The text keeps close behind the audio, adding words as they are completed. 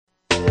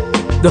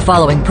The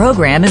following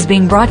program is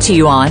being brought to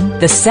you on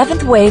the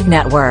Seventh Wave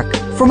Network.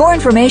 For more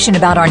information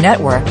about our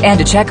network and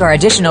to check our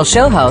additional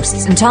show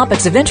hosts and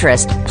topics of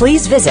interest,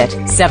 please visit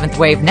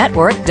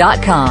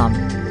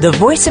seventhwavenetwork.com. The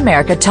Voice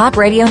America Talk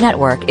Radio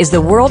Network is the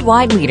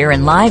worldwide leader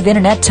in live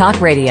Internet talk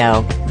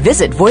radio.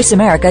 Visit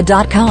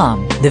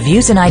voiceamerica.com. The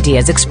views and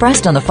ideas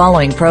expressed on the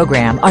following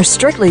program are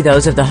strictly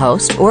those of the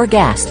host or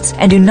guests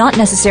and do not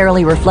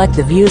necessarily reflect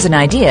the views and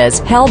ideas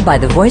held by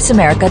the Voice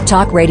America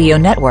Talk Radio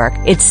Network,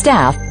 its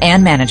staff,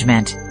 and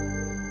management.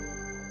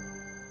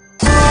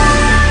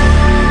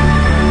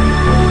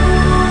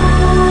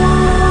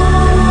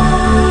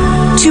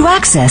 To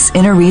access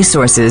inner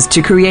resources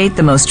to create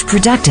the most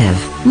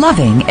productive,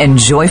 loving, and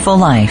joyful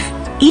life,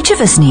 each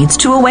of us needs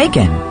to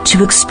awaken,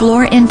 to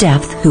explore in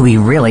depth who we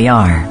really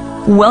are.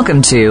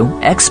 Welcome to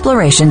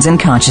Explorations in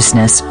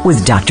Consciousness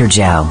with Dr.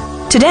 Joe.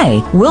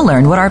 Today, we'll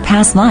learn what our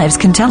past lives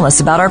can tell us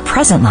about our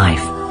present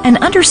life and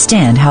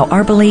understand how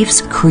our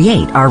beliefs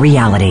create our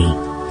reality.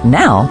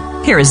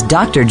 Now, here is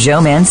Dr. Joe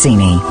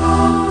Mancini.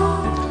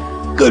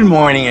 Good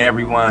morning,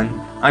 everyone.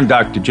 I'm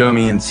Dr. Joe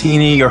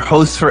Mancini, your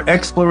host for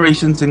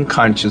Explorations in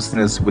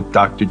Consciousness with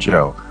Dr.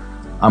 Joe.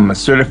 I'm a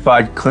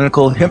certified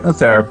clinical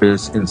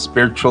hypnotherapist and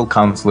spiritual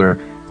counselor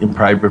in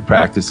private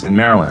practice in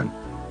Maryland.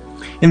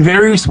 In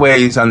various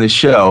ways on the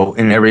show,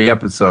 in every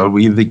episode,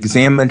 we've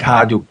examined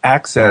how to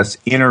access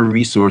inner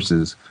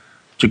resources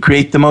to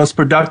create the most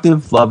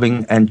productive,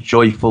 loving, and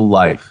joyful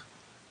life.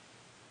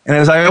 And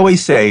as I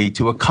always say,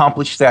 to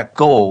accomplish that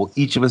goal,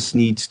 each of us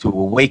needs to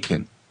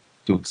awaken,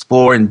 to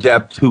explore in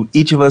depth who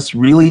each of us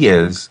really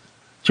is,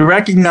 to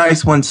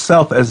recognize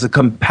oneself as a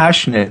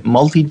compassionate,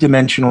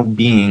 multidimensional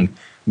being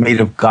made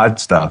of God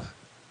stuff,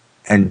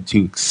 and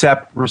to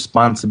accept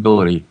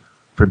responsibility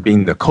for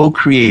being the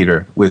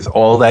co-creator with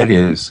all that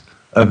is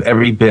of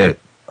every bit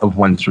of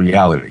one's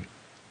reality.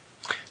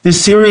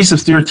 This series of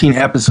 13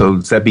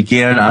 episodes that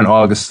began on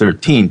August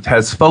 13th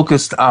has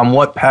focused on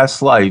what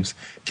past lives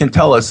can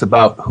tell us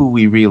about who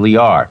we really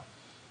are.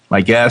 My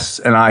guests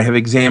and I have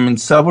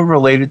examined several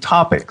related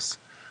topics,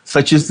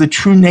 such as the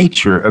true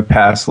nature of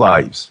past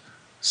lives,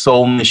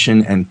 soul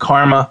mission and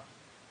karma,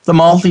 the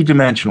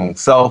multidimensional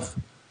self,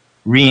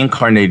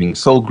 reincarnating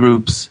soul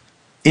groups,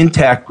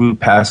 intact group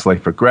past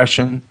life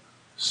regression,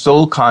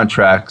 soul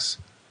contracts,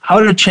 how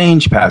to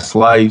change past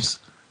lives,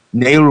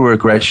 natal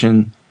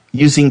regression,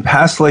 using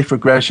past life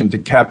regression to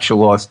capture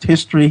lost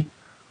history,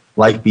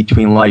 life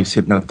between lives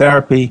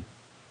hypnotherapy,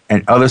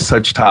 and other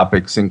such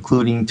topics,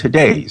 including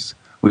today's,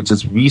 which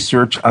is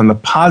research on the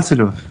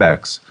positive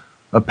effects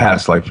of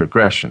past life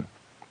regression.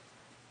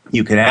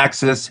 You can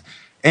access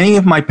any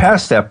of my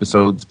past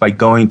episodes by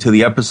going to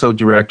the episode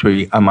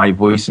directory on my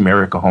Voice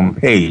America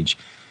homepage,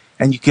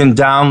 and you can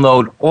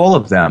download all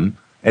of them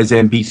as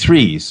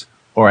MP3s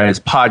or as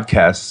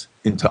podcasts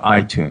into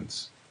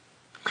iTunes.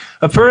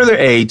 A further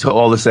aid to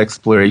all this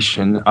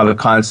exploration are the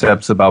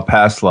concepts about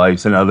past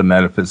lives and other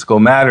metaphysical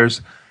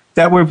matters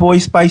that were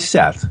voiced by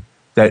Seth,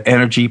 that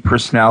energy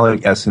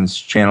personality essence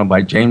channeled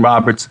by Jane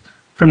Roberts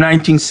from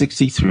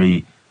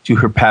 1963 to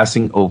her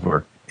passing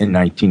over in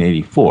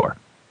 1984.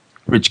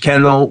 Rich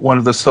Kendall, one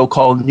of the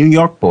so-called New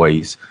York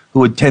boys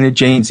who attended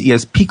Jane's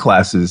ESP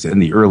classes in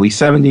the early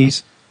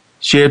 70s,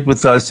 shared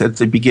with us at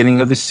the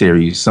beginning of the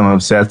series some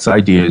of Seth's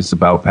ideas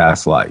about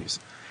past lives.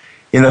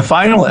 In the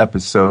final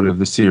episode of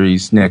the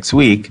series next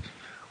week,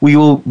 we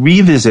will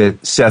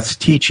revisit Seth's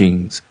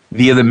teachings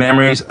via the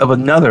memories of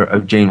another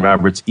of Jane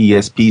Roberts'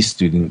 ESP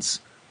students,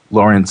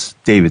 Lawrence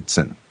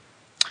Davidson.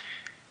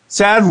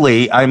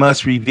 Sadly, I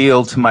must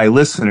reveal to my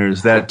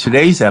listeners that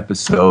today's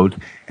episode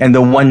and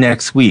the one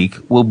next week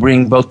will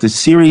bring both the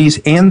series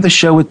and the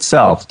show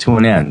itself to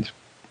an end.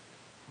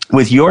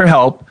 With your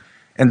help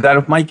and that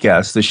of my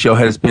guests, the show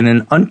has been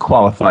an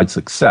unqualified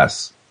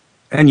success.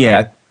 And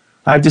yet,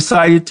 I've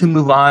decided to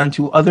move on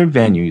to other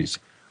venues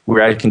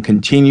where I can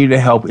continue to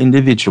help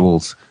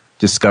individuals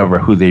discover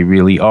who they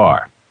really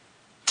are.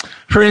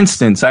 For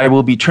instance, I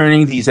will be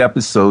turning these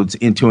episodes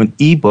into an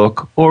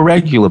ebook or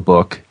regular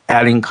book,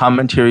 adding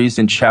commentaries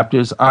and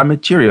chapters on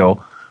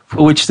material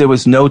for which there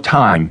was no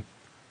time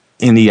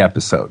in the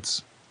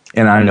episodes.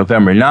 And on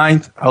November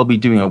 9th, I'll be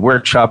doing a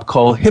workshop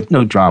called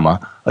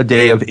Hypnodrama, a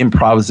day of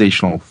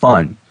improvisational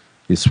fun.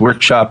 This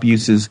workshop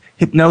uses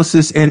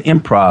hypnosis and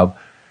improv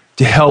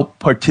to help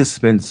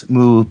participants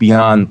move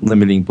beyond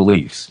limiting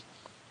beliefs.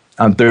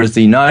 On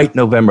Thursday night,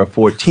 November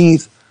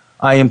 14th,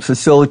 I am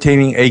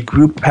facilitating a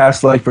group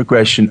past life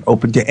regression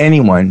open to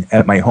anyone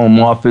at my home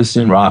office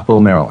in Rockville,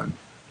 Maryland.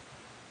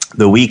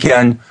 The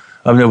weekend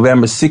of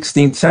November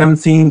 16th,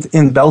 17th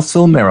in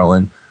Beltsville,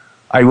 Maryland,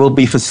 I will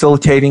be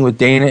facilitating with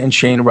Dana and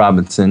Shane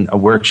Robinson a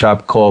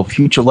workshop called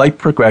Future Life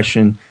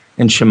Progression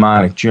and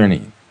Shamanic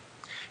Journey.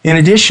 In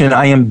addition,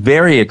 I am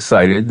very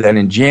excited that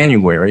in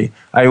January,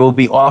 I will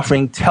be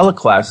offering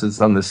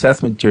teleclasses on the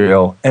Seth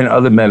material and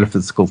other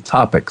metaphysical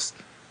topics,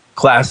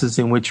 classes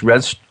in which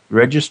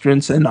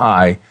registrants and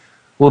I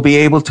will be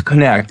able to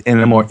connect in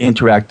a more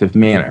interactive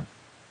manner.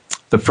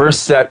 The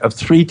first set of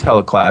 3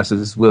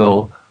 teleclasses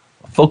will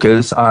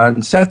focus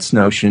on Seth's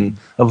notion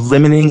of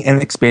limiting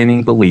and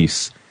expanding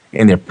beliefs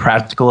and their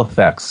practical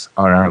effects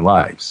on our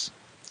lives.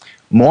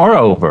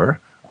 Moreover,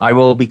 I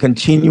will be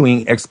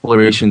continuing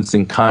explorations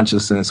in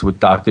consciousness with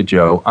Dr.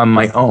 Joe on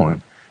my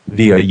own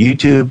via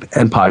YouTube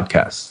and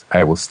podcasts.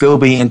 I will still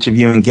be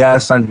interviewing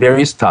guests on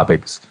various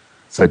topics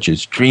such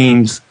as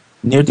dreams,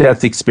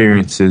 near-death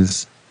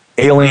experiences,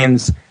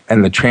 aliens,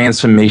 and the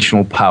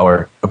transformational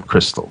power of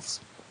crystals.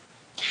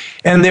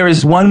 And there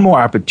is one more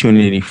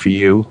opportunity for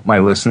you, my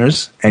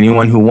listeners.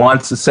 Anyone who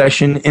wants a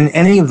session in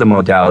any of the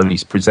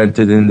modalities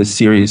presented in this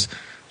series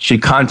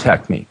should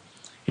contact me.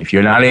 If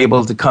you're not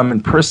able to come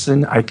in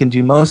person, I can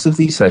do most of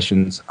these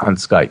sessions on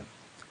Skype.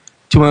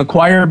 To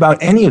inquire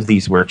about any of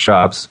these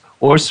workshops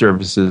or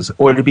services,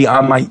 or to be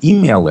on my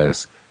email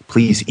list,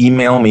 please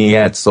email me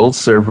at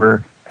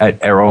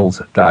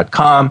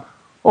soulserver@errold.com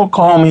or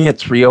call me at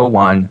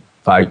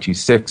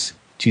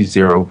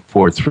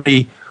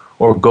 301-526-2043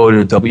 or go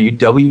to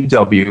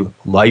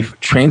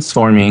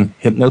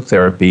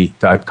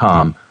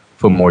www.lifetransforminghypnotherapy.com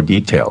for more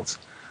details.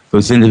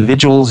 Those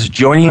individuals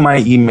joining my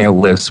email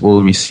list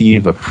will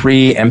receive a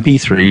free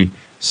MP3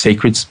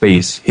 Sacred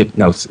Space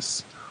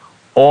Hypnosis.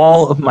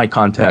 All of my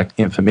contact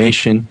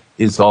information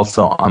is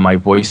also on my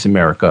Voice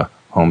America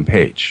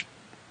homepage.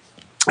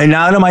 And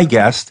now to my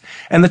guest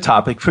and the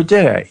topic for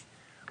today.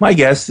 My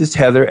guest is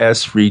Heather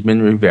S.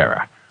 Friedman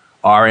Rivera,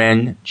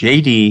 RN,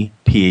 JD,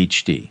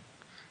 Ph.D.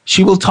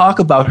 She will talk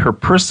about her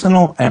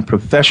personal and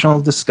professional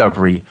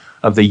discovery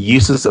of the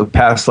uses of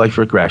past life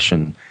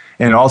regression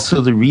and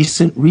also the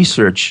recent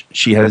research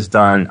she has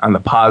done on the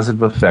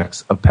positive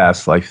effects of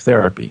past life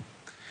therapy.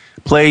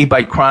 Plagued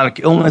by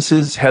chronic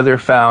illnesses, Heather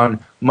found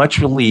much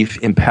relief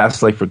in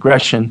past life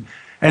regression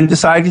and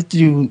decided to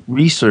do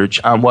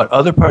research on what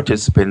other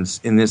participants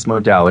in this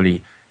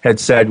modality had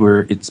said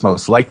were its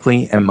most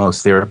likely and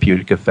most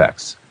therapeutic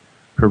effects.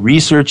 Her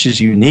research is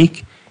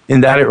unique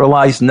in that it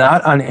relies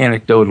not on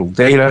anecdotal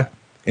data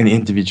in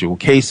individual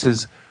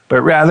cases,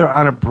 but rather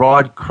on a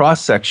broad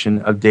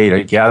cross-section of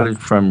data gathered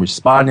from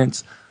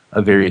respondents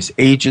of various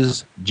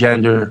ages,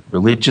 gender,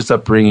 religious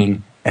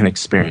upbringing, and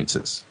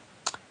experiences.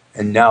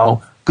 And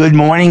now, good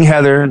morning,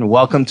 Heather, and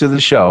welcome to the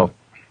show.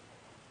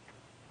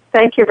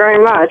 Thank you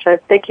very much.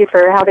 Thank you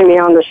for having me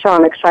on the show.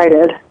 I'm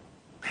excited.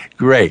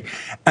 Great.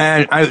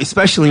 And I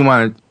especially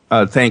want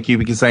to thank you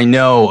because I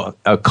know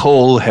a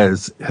cold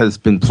has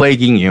been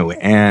plaguing you,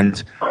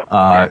 and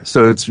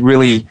so it's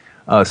really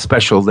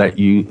special that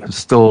you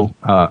still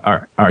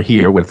are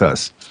here with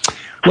us.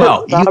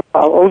 Well, not a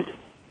problem.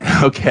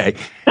 Okay.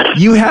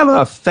 You have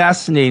a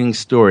fascinating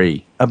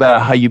story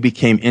about how you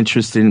became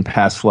interested in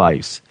past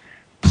lives.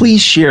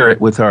 Please share it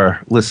with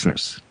our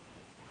listeners.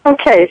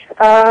 Okay.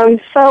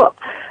 So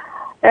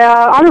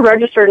I'm a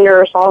registered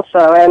nurse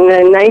also, and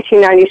in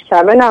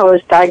 1997 I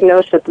was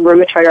diagnosed with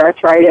rheumatoid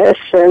arthritis,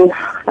 and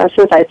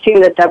since I'd seen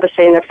the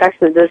devastating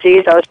effects of the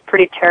disease, I was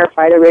pretty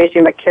terrified of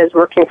raising my kids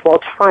working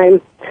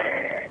full-time.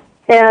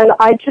 And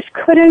I just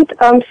couldn't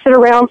sit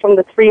around from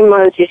the 3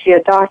 months you see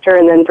a doctor,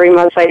 and then 3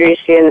 months later you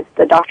see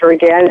the doctor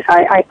again.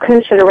 I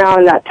couldn't sit around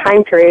in that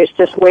time period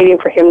just waiting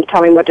for him to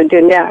tell me what to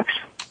do next.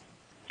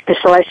 And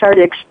so I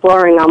started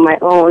exploring on my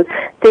own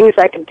things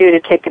I could do to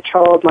take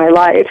control of my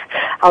life.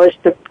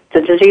 The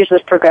disease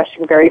was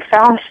progressing very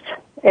fast,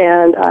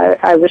 and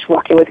I was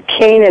walking with a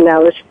cane, and I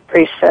was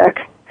pretty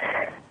sick.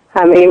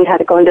 I even had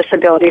to go on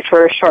disability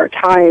for a short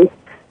time.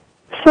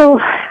 So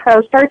I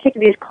started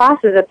taking these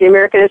classes at the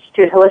American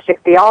Institute of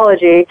Holistic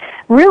Theology,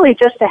 really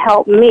just to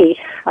help me.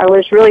 I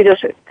was really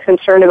just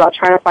concerned about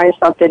trying to find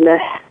something to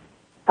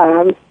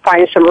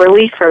find some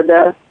relief for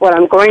what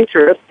I'm going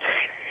through.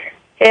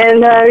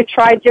 And I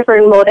tried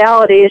different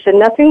modalities, and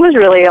nothing was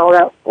really all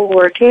that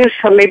working,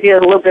 so maybe a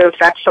little bit of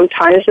effect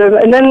sometimes.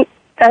 And then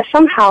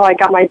somehow I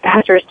got my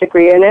bachelor's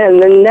degree in it,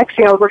 and then next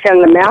thing I was working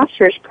on the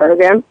master's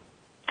program.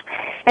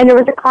 And there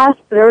was a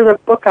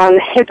book on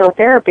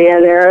hypnotherapy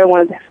in there,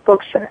 one of the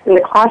books in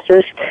the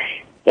classes,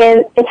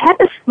 and it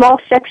had a small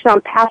section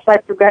on past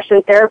life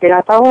regression therapy, and I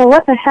thought, well,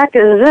 what the heck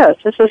is this?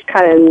 This is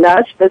kind of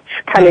nuts, but it's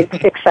kind of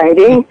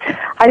exciting.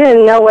 I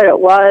didn't know what it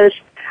was.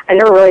 I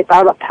never really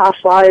thought about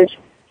past lives.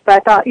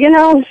 But I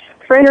thought,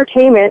 for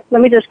entertainment,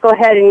 let me just go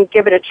ahead and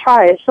give it a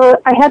try. So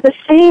I had the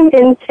same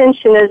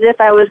intention as if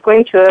I was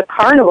going to a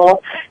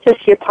carnival to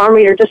see a palm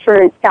reader just for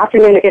an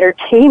afternoon of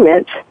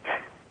entertainment.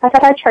 I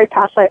thought I'd try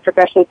past life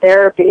regression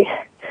therapy.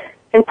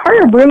 And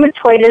part of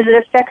rheumatoid is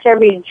it affects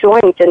every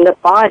joint in the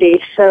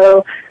body.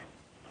 So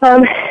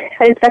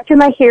it affected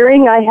my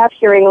hearing. I have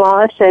hearing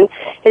loss, and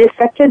it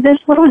affected this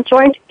little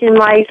joint in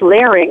my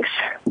larynx.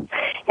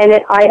 And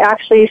I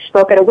actually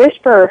spoke at a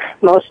whisper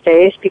most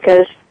days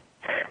because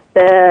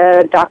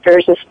the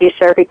doctors in speech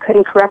therapy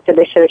couldn't correct it.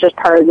 They said it was just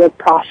part of the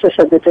process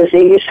of the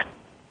disease.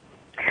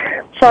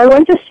 So I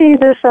went to see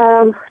did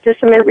some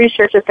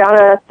research and found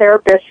a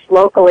therapist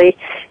locally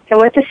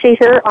and went to see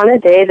her on a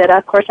day that,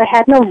 of course, I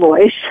had no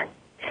voice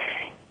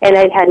and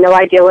I had no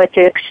idea what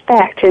to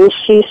expect. And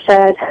she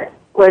said,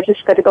 we're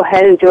just going to go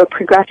ahead and do a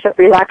progressive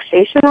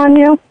relaxation on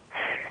you.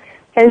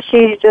 And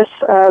she just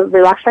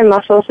relaxed my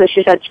muscles, and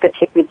she said she could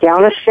take me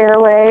down a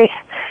stairway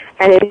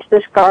and into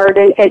this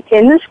garden. And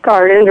in this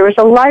garden, there was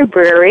a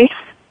library,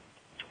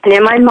 And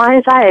in my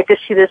mind's eye, I could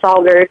see this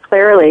all very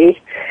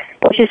clearly.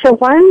 And she said,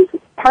 one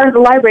part of the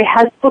library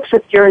has books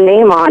with your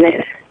name on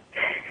it.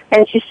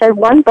 And she said,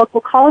 one book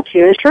will call to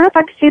you. And sure enough,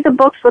 I could see the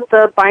books with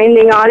the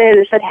binding on it.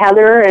 It said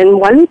Heather,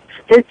 and one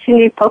did seem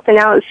to be poking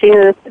out and seeing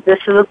that this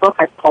is a book.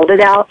 I pulled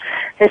it out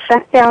and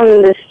sat down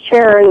in this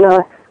chair in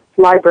the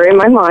library in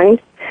my mind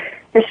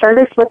and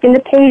started flipping the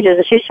pages.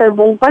 And she said,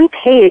 well, one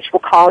page will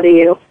call to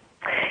you.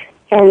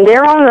 And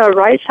there on the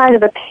right side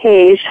of the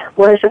page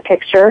was a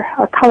picture,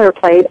 a color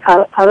plate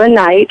of a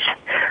knight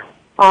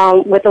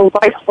with a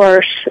white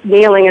horse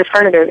kneeling in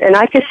front of it. And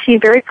I could see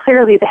very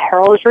clearly the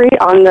heraldry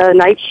on the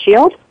knight's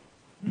shield.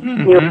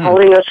 Mm-hmm. He was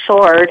holding a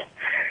sword.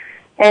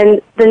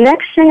 And the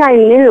next thing I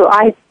knew,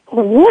 I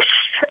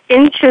whooshed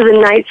into the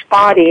knight's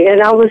body.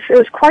 And it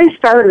was quite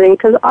startling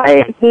because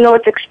I didn't know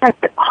what to expect.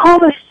 But all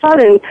of a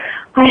sudden,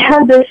 I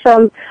had this,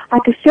 I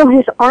could feel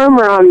his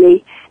armor on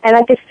me. And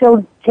I could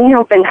feel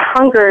damp and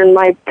hunger in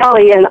my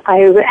belly, and I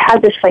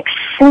had this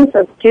sense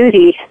of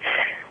duty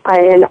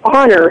and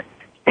honor.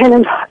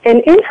 And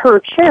in her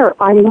chair,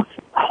 I'm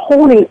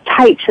holding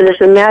tight to this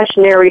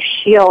imaginary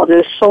shield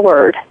and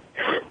sword.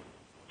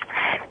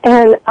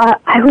 And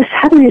I was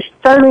having these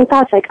startling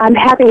thoughts, I'm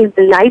having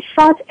the knight's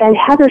thoughts and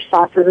Heather's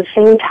thoughts at the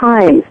same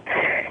time.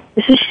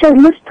 So she said,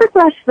 let's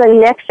progress to the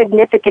next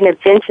significant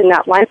event in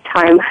that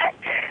lifetime.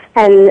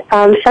 And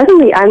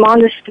suddenly I'm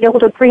on this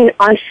field of green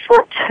on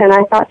foot. And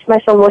I thought to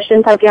myself, well,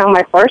 shouldn't I be on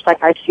my horse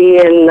like I see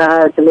in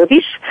the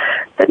movies?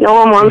 But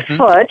no, I'm on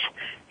foot.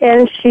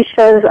 And she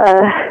says,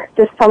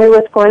 just tell me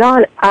what's going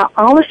on.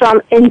 All of a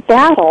sudden I'm in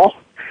battle.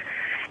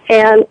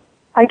 And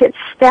I get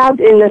stabbed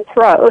in the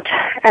throat.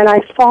 And I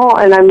fall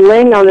and I'm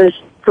laying on this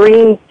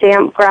green,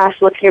 damp grass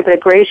looking up at a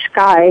gray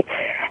sky.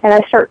 And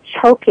I start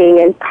choking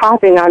and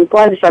coughing on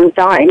blood as I'm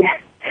dying.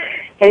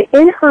 And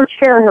in her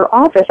chair in her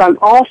office, I'm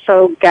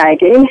also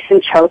gagging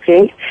and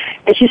choking.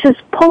 And she says,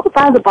 pull it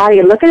out of the body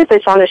and look at if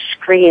it's on a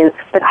screen.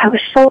 But I was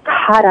so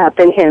caught up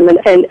in him,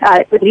 and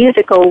I needed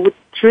to go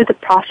through the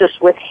process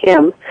with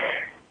him.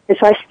 And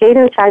so I stayed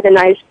inside the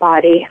knight's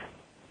body,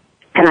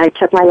 and I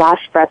took my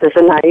last breath as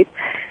a knight.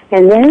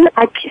 And then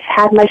I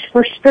had my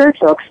first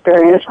spiritual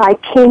experience. I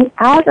came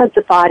out of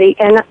the body,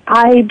 and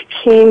I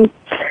became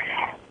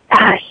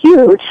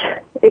huge,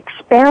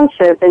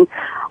 expansive, and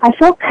I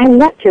felt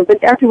connected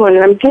with everyone,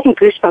 and I'm getting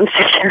goosebumps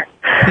here.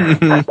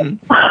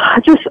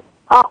 Just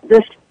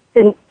this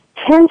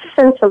intense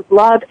sense of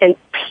love and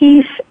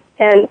peace,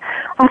 and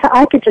I thought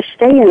I could just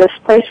stay in this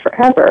place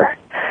forever.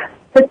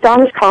 But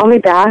Donna's calling me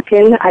back,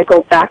 and I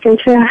go back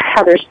into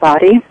Heather's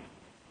body,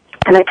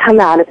 and I come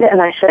out of it,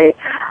 and I say,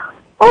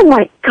 oh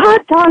my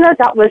God, Donna,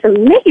 that was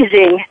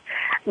amazing.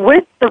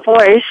 With the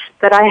voice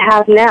that I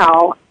have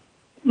now,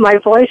 my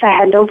voice, I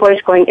had no voice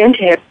going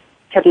into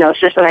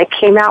hypnosis, and I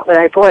came out with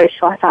my voice.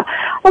 So I thought,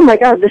 oh my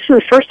God, this is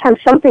the first time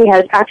something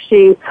has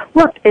actually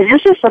worked. Is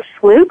this just a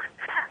fluke?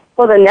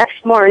 Well, the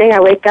next morning I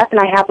wake up and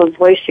I have a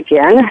voice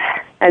again,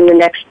 and the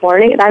next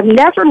morning, and I've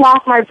never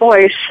lost my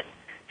voice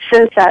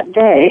since that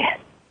day.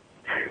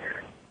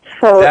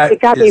 So it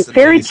got me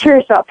very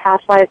curious about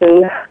past life,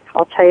 and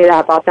I'll tell you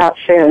about that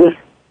soon.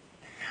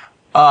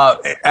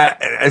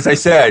 As I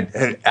said,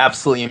 an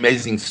absolutely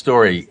amazing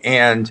story.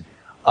 And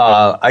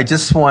I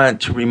just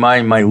want to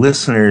remind my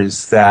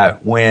listeners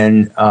that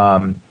when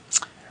the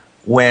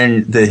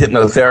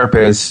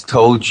hypnotherapist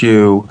told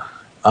you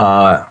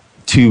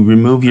to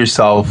remove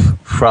yourself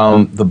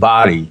from the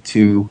body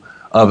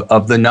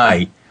of the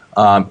night,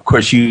 of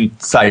course you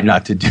decided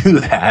not to do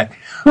that.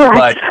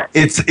 Right. But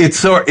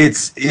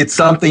it's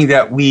something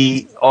that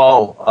we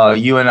all,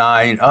 you and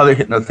I and other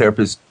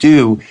hypnotherapists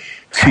do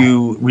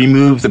to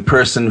remove the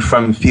person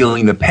from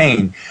feeling the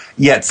pain.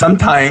 Yet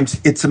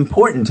sometimes it's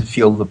important to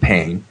feel the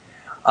pain.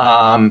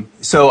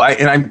 So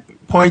I'm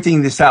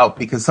pointing this out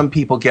because some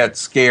people get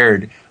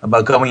scared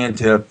about going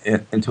into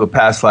a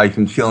past life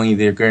and feeling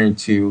they're going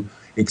to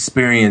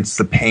experience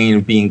the pain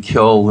of being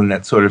killed and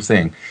that sort of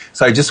thing.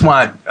 So I just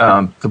want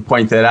to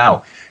point that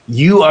out.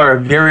 You are a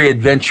very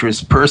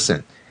adventurous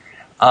person.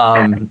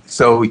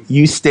 So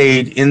you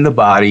stayed in the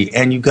body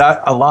and you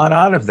got a lot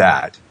out of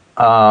that.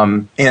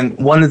 And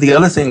one of the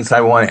other things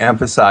I want to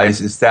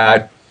emphasize is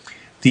that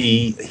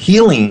the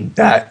healing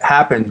that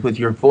happened with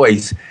your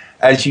voice,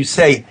 as you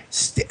say,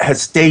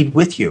 has stayed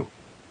with you.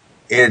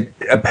 It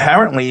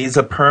apparently is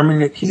a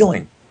permanent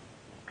healing.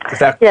 Is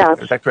that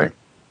correct?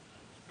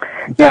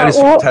 That is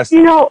fantastic.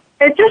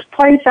 It just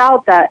points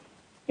out that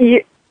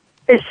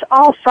it's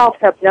all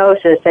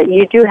self-hypnosis, that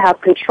you do have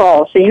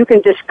control. So you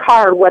can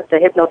discard what the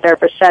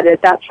hypnotherapist said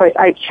at that choice.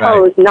 I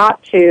chose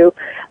not to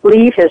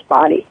leave his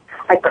body.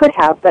 I could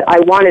have, but I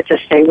wanted to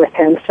stay with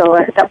him. So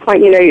at that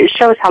point, it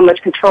shows how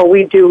much control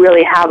we do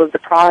really have of the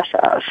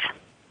process.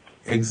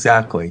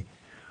 Exactly.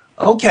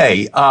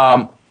 Okay,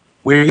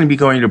 we're going to be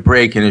going to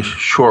break in a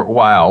short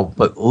while,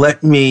 but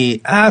let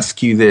me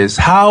ask you this.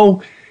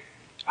 How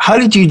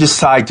did you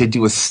decide to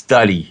do a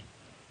study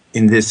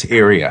in this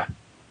area?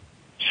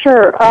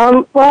 Sure.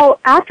 Well,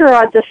 after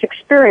this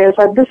experience,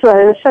 as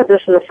I said,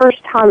 this is the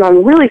first time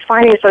I'm really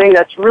finding something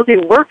that's really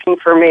working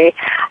for me.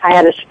 I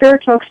had a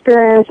spiritual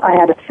experience. I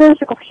had a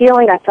physical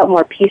healing. I felt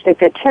more peace and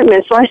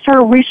contentment. So I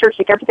started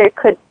researching everything I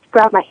could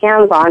grab my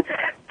hands on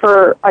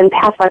on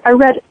past life. I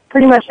read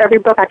pretty much every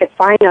book I could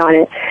find on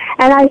it.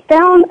 And I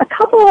found a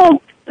couple of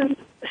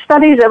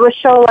studies that would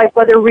show like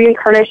whether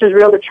reincarnation is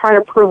real. They're trying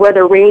to prove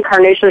whether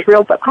reincarnation is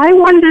real, but I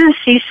wanted to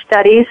see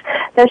studies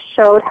that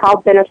showed how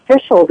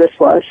beneficial this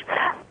was.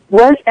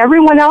 Was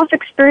everyone else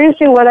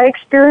experiencing what I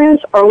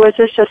experienced, or was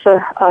this just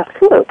a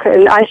fluke?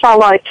 And I saw a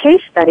lot of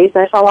case studies,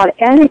 and I saw a lot of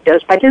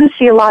anecdotes, but I didn't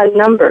see a lot of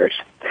numbers.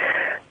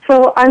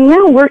 So I'm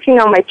now working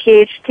on my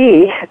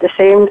Ph.D. at the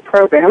same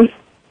program,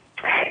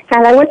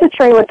 and I went to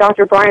train with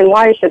Dr. Brian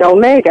Weiss at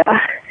Omega.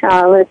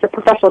 It's a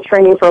professional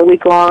training for a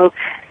week long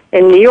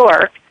in New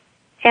York.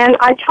 And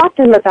I talked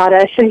to him about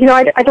it. I said,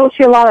 I don't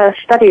see a lot of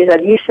studies.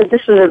 And he said,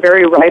 this is a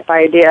very ripe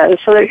idea. And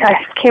so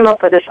I came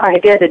up with this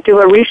idea to do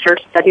a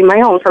research study,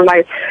 my own, for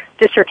my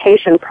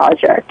dissertation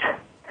project.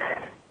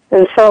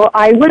 And so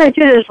what I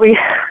did is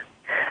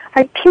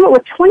I came up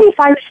with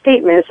 25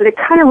 statements, and it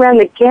kind of ran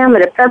the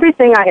gamut of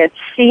everything I had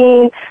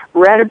seen,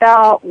 read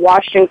about,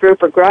 watched in group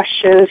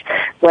regressions,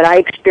 what I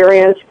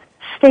experienced,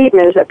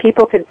 statements that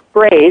people could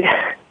grade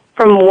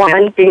from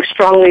 1 being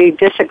strongly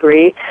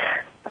disagree,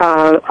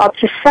 up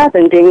to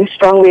 7 being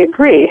strongly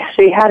agree.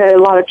 So you had a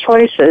lot of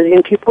choices,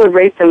 and people would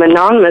rate them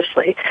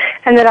anonymously.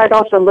 And then I'd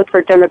also look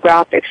for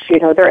demographics,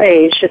 their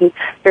age and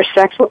their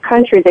sex, what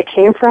country they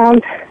came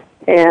from,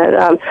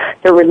 and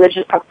their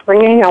religious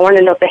upbringing. I wanted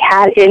to know if they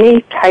had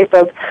any type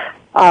of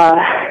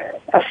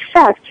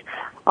effect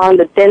on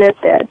the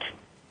benefit.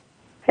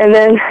 And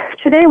then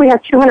today we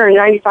have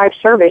 295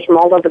 surveys from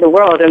all over the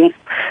world, and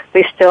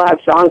we still have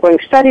the ongoing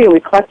study, and we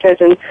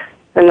collected, and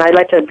I'd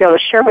like to be able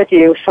to share with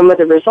you some of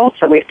the results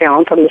that we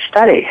found from the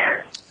study.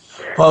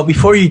 Well,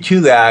 before you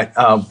do that,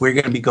 we're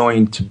going to be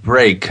going to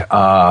break.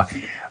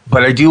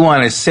 But I do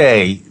want to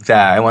say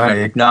that I want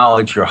to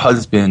acknowledge your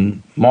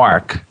husband,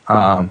 Mark,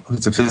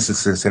 who's a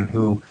physicist and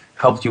who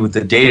helped you with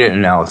the data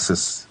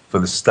analysis for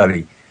the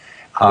study.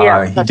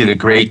 He did a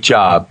great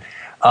job.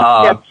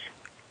 Yep.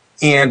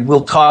 And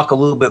we'll talk a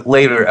little bit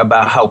later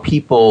about how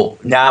people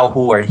now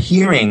who are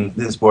hearing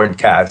this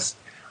broadcast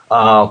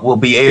will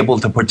be able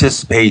to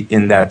participate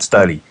in that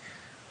study.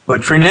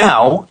 But for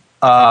now,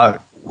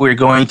 we're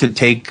going to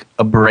take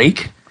a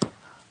break.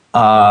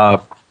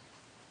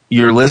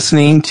 You're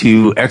listening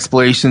to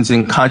Explorations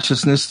in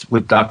Consciousness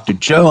with Dr.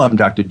 Joe. I'm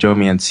Dr. Joe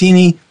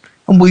Mancini,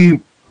 and we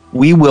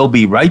will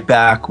be right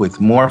back with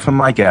more from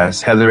my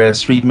guest, Heather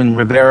S. Friedman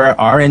Rivera,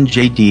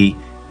 RNJD,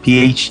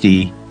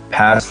 Ph.D.,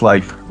 past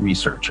life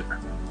researcher.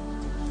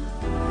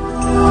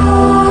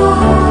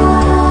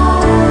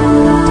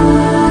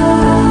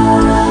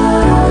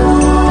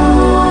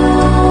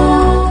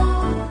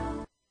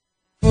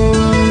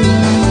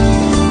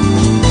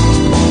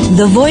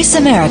 The Voice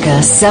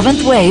America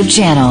 7th Wave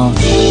Channel.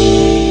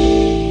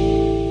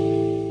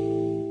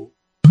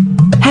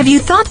 Have you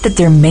thought that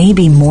there may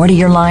be more to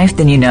your life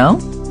than you know?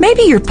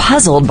 Maybe you're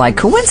puzzled by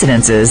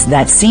coincidences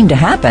that seem to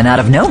happen out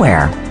of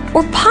nowhere.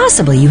 Or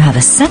possibly you have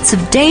a sense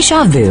of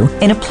deja vu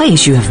in a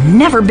place you have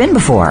never been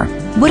before.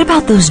 What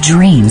about those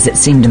dreams that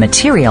seem to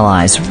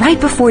materialize right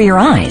before your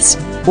eyes?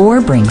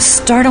 Or bring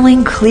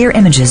startling, clear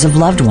images of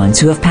loved ones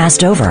who have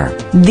passed over?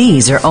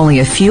 These are only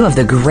a few of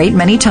the great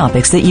many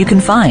topics that you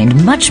can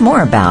find much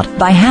more about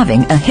by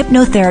having a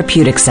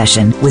hypnotherapeutic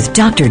session with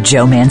Dr.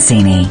 Joe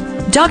Mancini.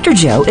 Dr.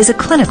 Joe is a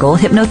clinical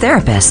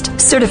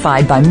hypnotherapist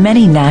certified by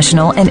many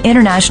national and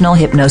international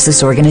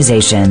hypnosis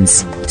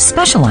organizations,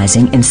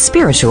 specializing in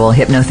spiritual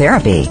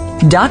hypnotherapy.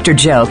 Dr.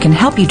 Joe can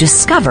help you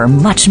discover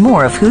much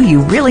more of who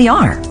you really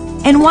are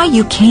and why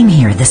you came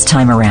here this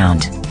time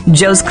around.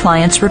 Joe's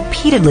clients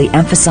repeatedly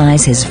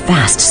emphasize his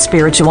vast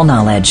spiritual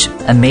knowledge,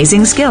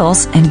 amazing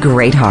skills, and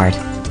great heart.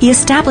 He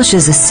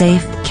establishes a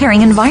safe,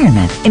 caring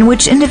environment in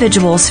which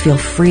individuals feel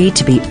free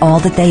to be all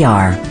that they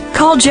are.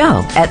 Call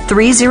Joe at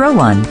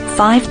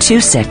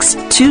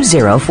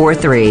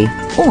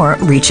 301-526-2043 or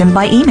reach him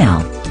by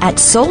email at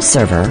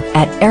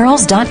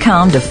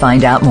soulserver@arrows.com to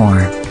find out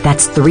more.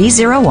 That's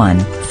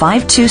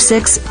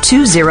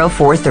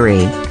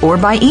 301-526-2043 or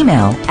by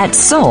email at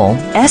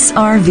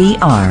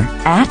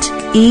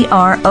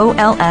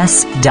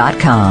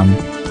soulsrvr@erols.com.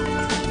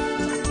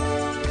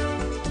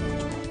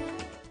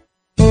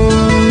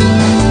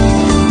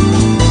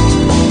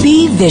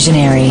 Be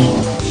visionary.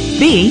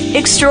 Be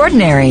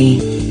extraordinary.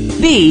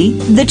 Be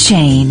the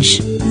change.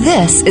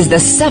 This is the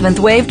 7th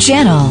Wave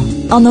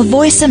Channel on the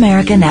Voice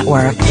America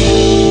Network.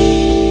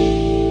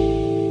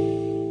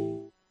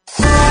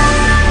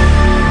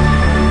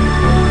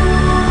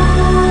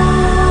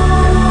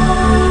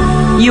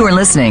 You are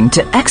listening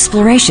to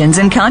Explorations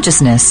in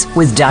Consciousness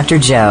with Dr.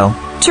 Joe.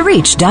 To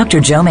reach Dr.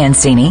 Joe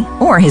Mancini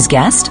or his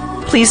guest,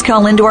 please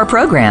call into our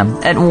program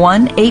at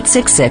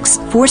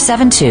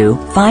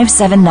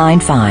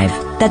 1-866-472-5795.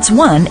 That's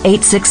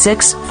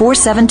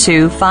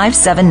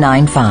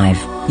 1-866-472-5795.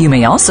 You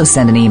may also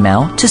send an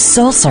email to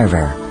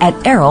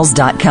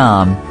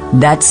soulserver@arrows.com.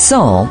 That's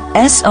soul,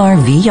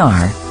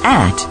 S-R-V-R,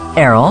 at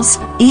Erols,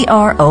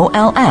 EROLS.com.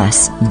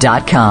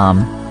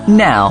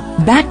 Now,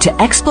 back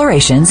to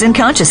Explorations in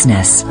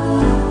Consciousness.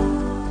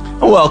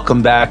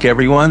 Welcome back,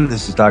 everyone.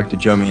 This is Dr.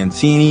 Joe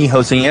Mancini,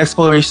 hosting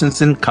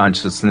Explorations in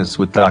Consciousness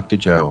with Dr.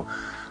 Joe.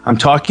 I'm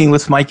talking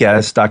with my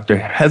guest, Dr.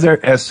 Heather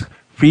S.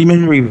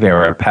 Friedman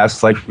Rivera,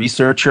 past life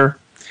researcher.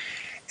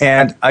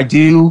 And I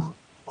do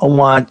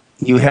want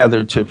you,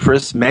 Heather, to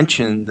first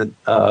mention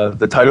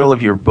the title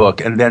of your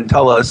book and then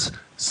tell us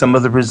some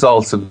of the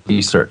results of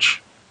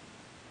research.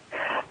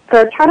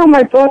 The title of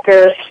my book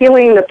is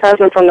Healing the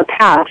Present from the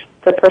Past,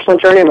 the personal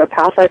journey of a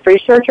past life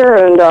researcher,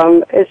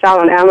 and it's out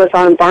on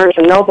Amazon and Barnes &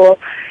 Noble.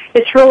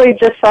 It's really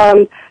just,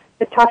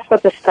 it talks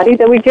about the study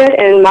that we did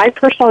and my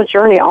personal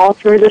journey all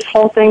through this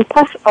whole thing,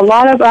 plus a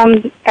lot of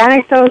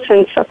anecdotes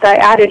and stuff that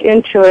I added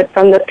into it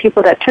from the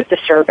people that took the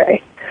survey.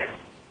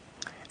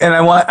 And I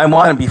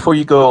want, before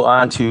you go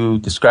on to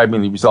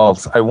describing the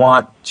results, I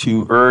want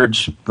to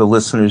urge the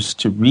listeners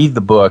to read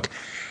the book.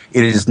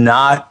 It is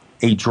not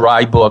a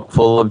dry book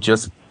full of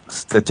just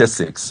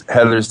statistics.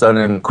 Heather's done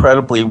an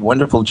incredibly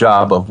wonderful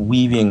job of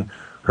weaving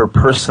her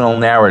personal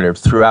narrative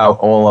throughout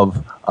all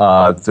of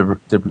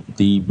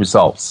the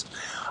results.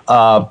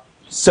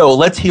 So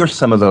let's hear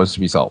some of those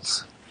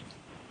results.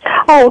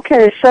 Oh,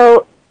 okay.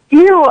 So,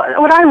 you know,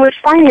 what I was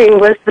finding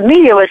was the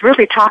media was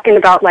really talking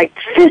about, like,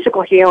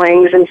 physical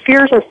healings and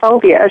fears and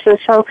phobias. And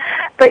so,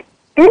 but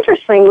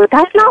interestingly,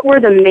 that's not where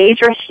the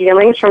major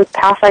healings from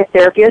past life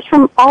therapy is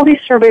from all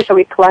these surveys that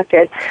we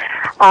collected.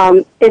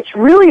 It's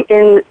really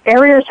in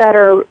areas that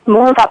are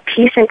more about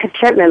peace and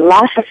contentment,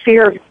 loss of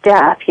fear of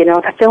death, you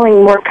know,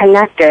 feeling more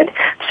connected,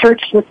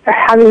 searching,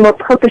 having more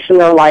purpose in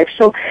their life.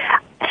 So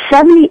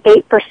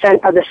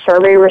 78% of the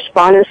survey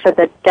respondents said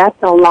that death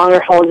no longer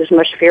holds as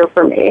much fear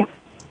for me.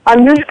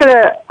 I'm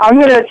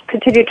gonna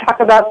continue to talk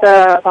about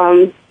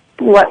the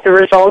what the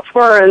results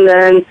were, and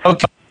then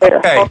okay,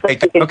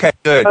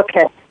 good.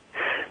 Okay.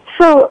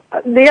 So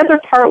the other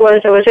part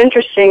was that was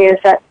interesting is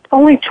that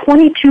only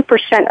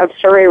 22% of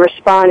survey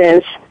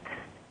respondents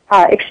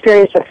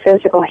experienced a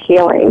physical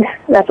healing.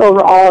 That's over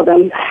all of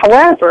them.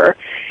 However,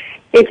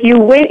 if you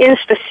went in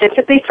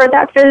specifically for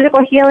that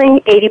physical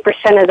healing,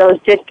 80% of those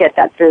did get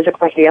that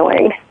physical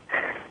healing.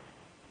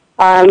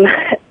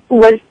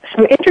 Was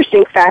some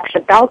interesting facts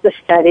about the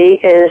study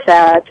is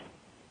that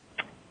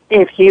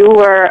if you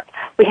were,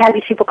 we had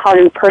these people called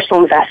in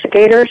personal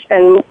investigators,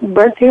 and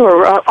they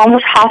were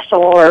almost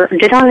hostile or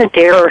did on a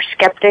dare or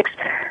skeptics,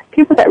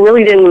 people that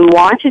really didn't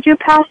want to do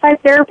past life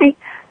therapy,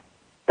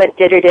 but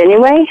did it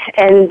anyway,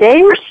 and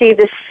they received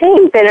the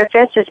same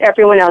benefits as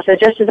everyone else. It's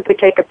just as if we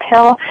take a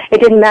pill, it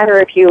didn't matter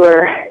if you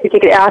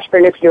take an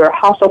aspirin, if you were a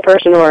hostile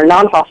person or a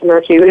non-hostile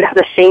person, you would have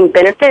the same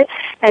benefit,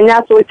 and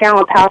that's what we found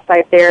with past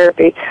life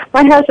therapy.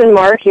 My husband,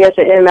 Mark, he has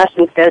an MS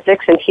in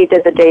physics, and he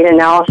did the data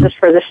analysis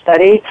for the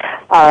study.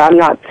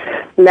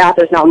 Math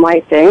is not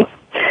my thing.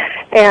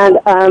 And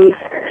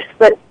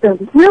but the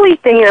really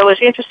thing that was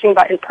interesting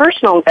about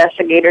in-personal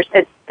investigators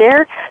is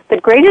the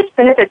greatest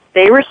benefits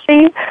they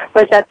received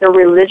was that their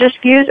religious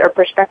views or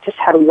perspectives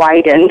had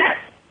widened.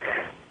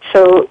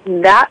 So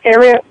that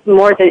area,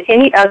 more than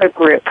any other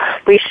group,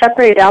 we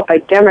separated out by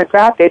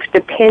demographics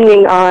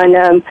depending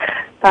on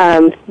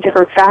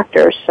different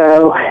factors.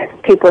 So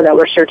people that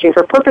were searching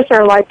for purpose in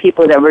their life,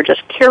 people that were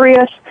just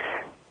curious,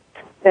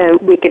 and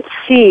we could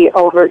see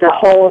over the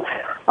whole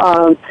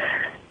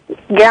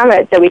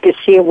gamut that we could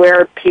see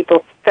where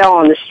people fell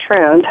on this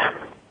trend.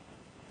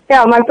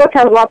 Yeah, my book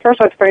has a lot of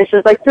personal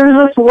experiences. Like, there's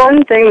this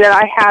one thing that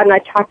I had and I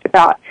talked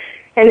about,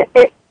 and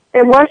it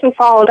wasn't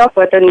followed up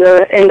with in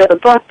the end of the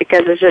book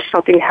because it's just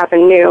something that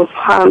happened new.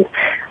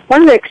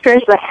 One of the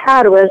experiences I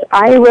had was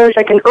I was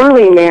like an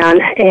early man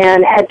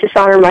and had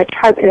dishonored my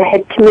tribe and I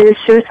had committed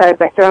suicide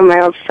by throwing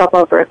myself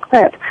over a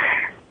cliff.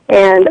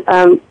 And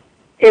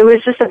it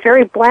was just a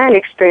very bland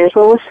experience.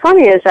 What was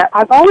funny is that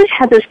I've always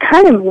had this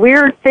kind of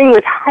weird thing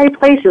with high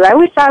places. I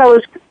always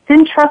thought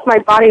didn't trust my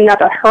body not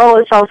to hurl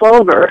itself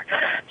over.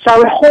 So I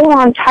would hold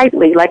on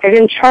tightly, like I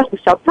didn't trust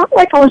myself. Not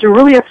like I was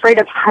really afraid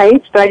of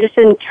heights, but I just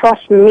didn't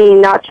trust me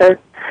not to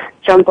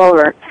jump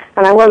over.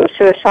 And I wasn't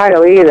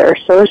suicidal either.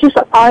 So it was just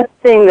an odd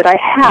thing that I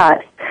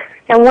had.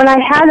 And when I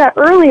had that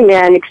early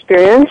man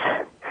experience,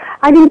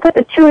 I didn't put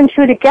the two and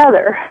two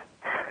together.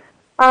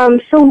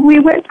 So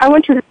I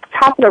went to the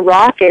top of the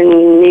rock in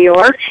New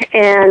York,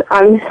 and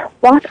I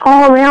walked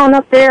all around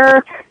up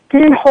there,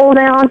 didn't hold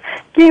down,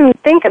 didn't even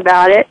think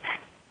about it.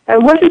 It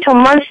wasn't until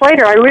months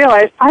later I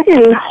realized I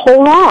didn't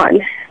hold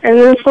on. And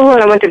then so when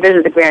I went to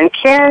visit the Grand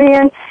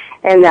Canyon,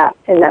 and that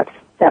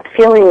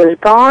feeling was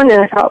gone,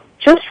 and I thought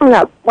just from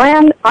that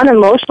bland,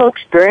 unemotional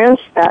experience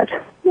that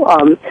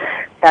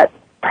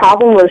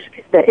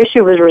the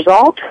issue was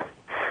resolved.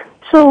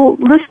 So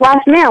this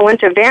last May I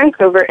went to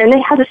Vancouver, and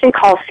they had this thing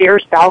called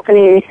Sears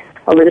Balcony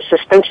over the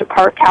suspension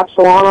park,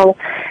 Capilano,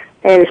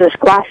 and it's this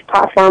glass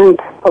platform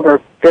over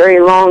a very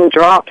long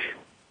drop.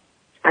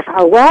 I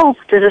thought, well,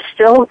 is it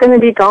still going to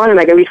be gone? Am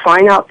I going to be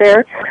fine out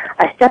there?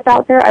 I step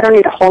out there. I don't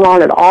need to hold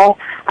on at all.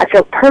 I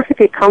feel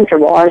perfectly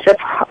comfortable, as if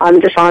I'm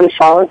just on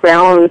solid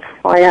ground.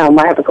 Well, I am.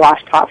 I have a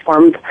glass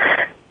platform.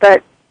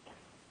 But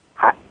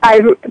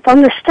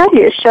from the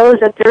study, it shows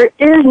that there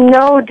is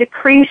no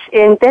decrease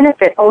in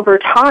benefit over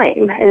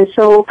time. And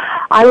so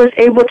I was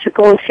able to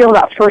go and feel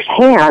that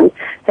firsthand.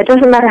 It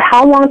doesn't matter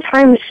how long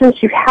time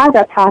since you've had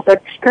that past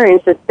life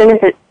experience, the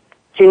benefits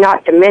do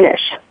not diminish.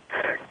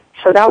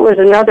 So that was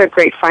another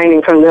great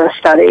finding from the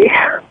study.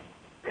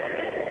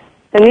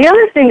 And the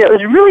other thing that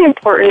was really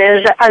important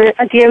is that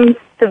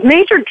the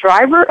major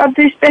driver of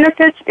these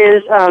benefits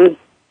is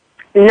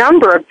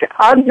number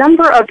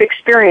of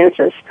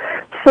experiences.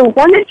 So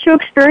 1 to 2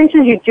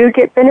 experiences, you do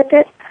get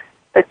benefit,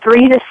 but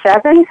 3 to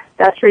 7,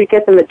 that's where you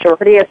get the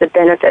majority of the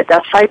benefit.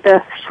 That's like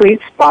the sweet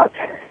spot.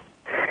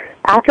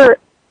 After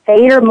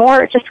 8 or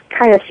more, it just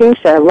kind of seems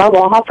to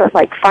level off with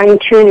like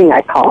fine-tuning,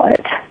 I call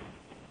it.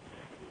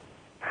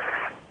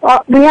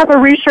 We have a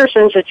research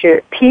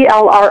institute,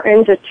 PLR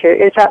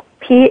Institute. It's at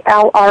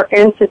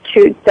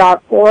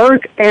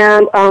plrinstitute.org,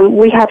 and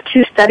we have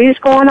 2 studies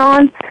going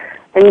on,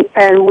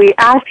 and we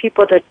ask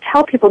people to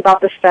tell people about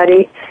the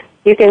study.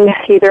 You can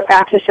either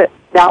access it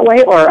that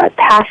way or at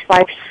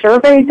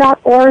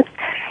pastlifesurvey.org,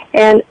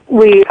 and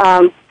we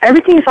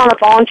everything's on a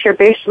volunteer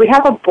basis. We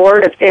have a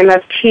board of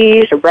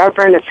MFTs, a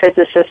reverend, a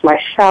physicist,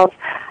 myself,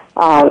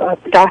 a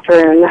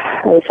doctor in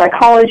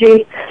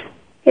psychology,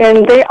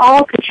 and they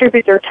all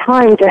contribute their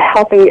time to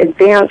helping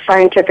advance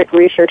scientific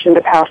research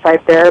into past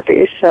life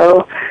therapy.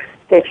 So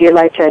if you'd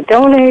like to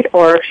donate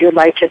or if you'd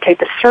like to take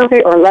the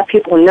survey or let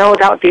people know,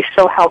 that would be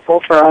so helpful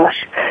for us.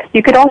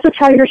 You could also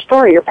tell your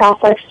story, your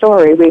past life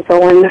story. We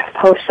go and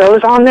post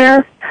those on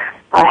there,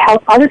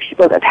 help other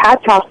people that have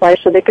had past life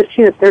so they could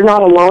see that they're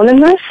not alone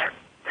in this.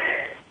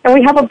 And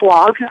we have a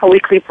blog, a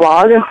weekly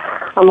blog.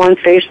 I'm on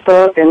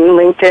Facebook and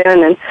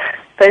LinkedIn,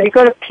 but if you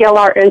go to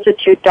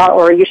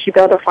plrinstitute.org, you should be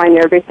able to find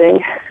everything.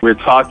 We're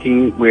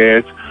talking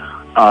with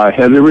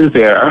Heather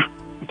Rivera,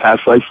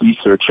 past life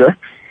researcher.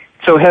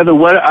 So, Heather,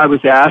 what I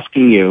was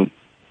asking you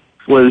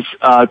was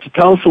to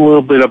tell us a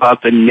little bit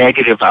about the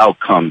negative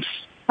outcomes.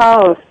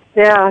 Oh,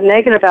 yeah,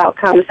 negative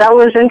outcomes. That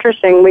was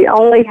interesting. We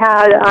only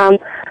had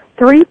 3%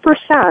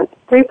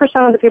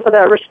 of the people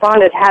that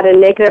responded had a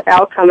negative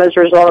outcome as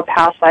a result of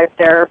past life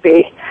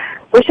therapy,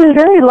 which is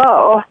very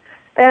low.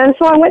 And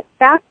so I went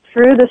back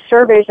through the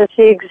surveys to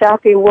see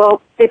exactly,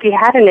 well, if you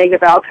had a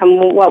negative outcome,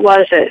 what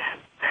was it?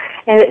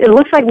 And it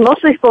looks like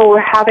most people were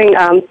having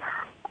a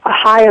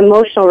high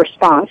emotional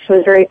response. It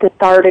was very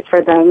cathartic for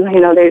them.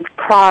 You know, they'd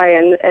cry,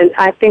 and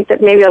I think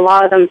that maybe a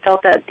lot of them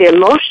felt that the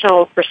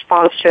emotional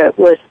response to it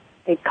was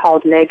they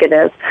called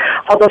negative.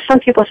 Although some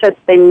people said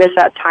they missed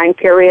that time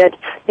period.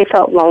 They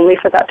felt lonely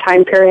for that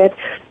time period.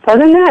 But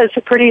other than that, it's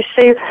a pretty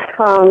safe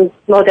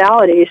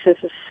modality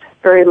since it's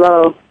very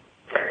low.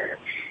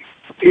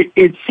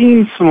 It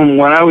seems from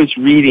when I was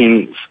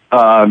reading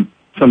some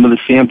of the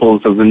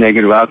samples of the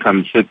negative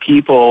outcomes that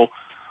people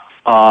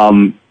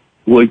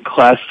would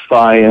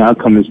classify an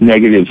outcome as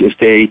negative if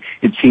they,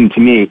 it seemed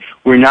to me,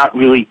 were not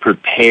really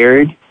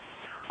prepared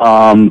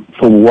for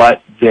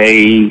what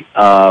they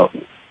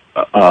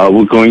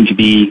were going to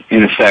be,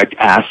 in effect,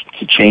 asked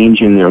to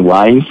change in their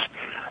lives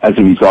as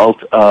a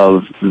result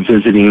of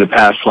visiting the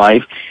past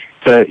life.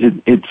 So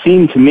it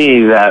seemed to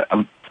me that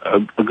a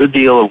good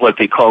deal of what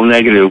they call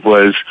negative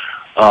was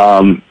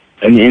an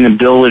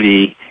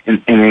inability,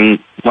 and in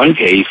one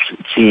case,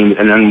 it seemed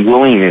an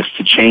unwillingness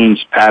to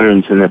change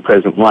patterns in their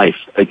present life,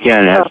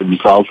 again, as a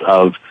result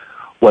of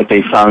what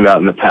they found out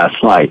in the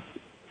past life.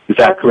 Is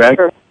that correct?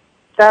 True.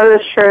 That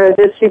is true. I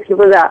did see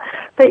people that.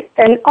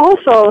 And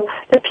also,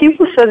 the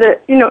people said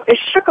that, you know, it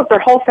shook up their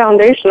whole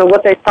foundation of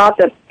what they thought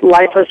that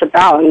life was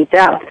about and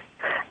death.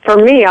 For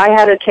me, I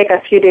had to take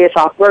a few days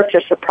off work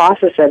just to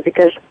process it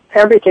because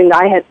everything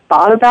that I had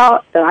thought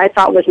about that I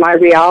thought was my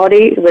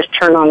reality was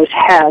turned on its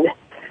head.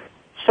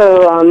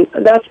 So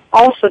that's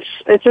also,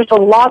 it's just a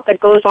lot that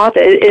goes on.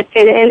 It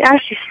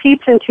actually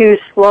seeps into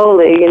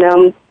slowly, you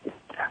know,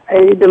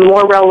 the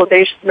more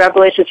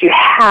revelations you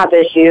have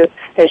as you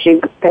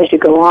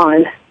go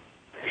on.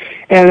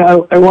 And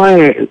I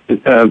want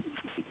to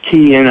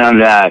key in on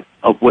that,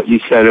 of what you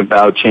said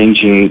about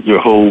changing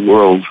your whole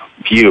world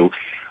view.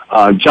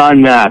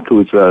 John Mack,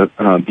 who was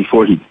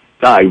before he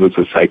died, was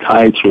a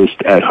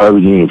psychiatrist at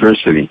Harvard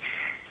University,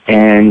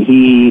 and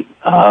he,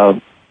 I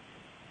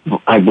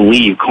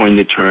believe, coined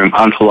the term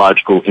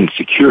ontological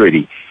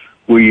insecurity,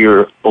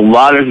 where a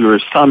lot of your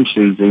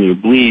assumptions and your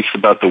beliefs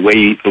about the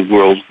way the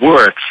world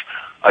works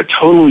are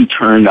totally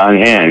turned on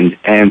end,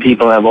 and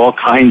people have all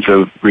kinds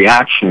of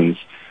reactions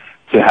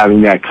to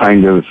having that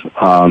kind of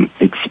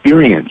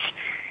experience.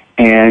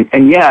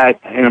 And yet,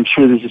 and I'm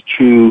sure this is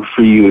true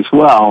for you as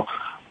well,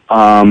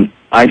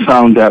 I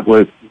found that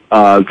with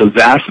the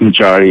vast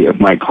majority of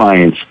my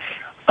clients,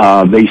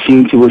 they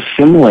seem to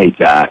assimilate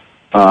that,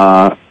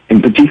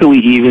 and particularly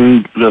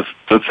even the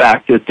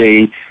fact that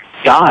they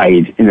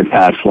died in a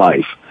past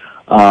life.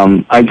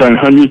 I've done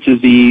hundreds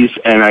of these,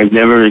 and I've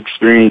never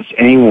experienced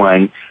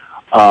anyone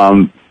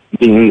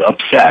being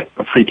upset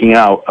or freaking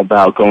out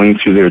about going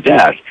through their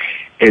death.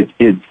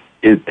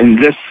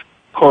 And this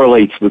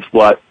correlates with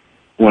what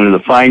one of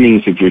the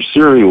findings of your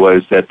survey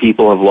was, that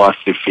people have lost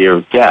their fear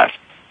of death.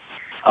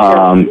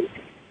 And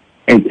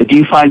do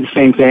you find the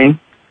same thing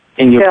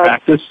in your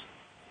practice?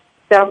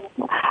 Yeah.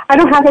 I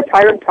don't have a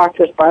private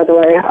practice, by the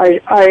way. I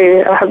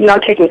have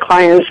not taken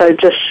clients. I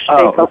just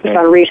stay focused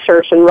on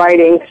research and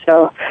writing,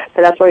 but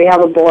that's why we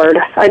have a board.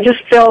 I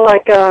just feel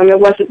like it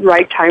wasn't the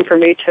right time for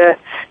me to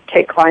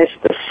take clients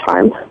this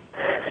time.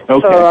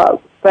 Okay.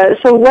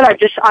 So what I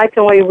can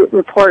only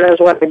report as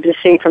what I've been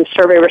seeing from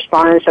survey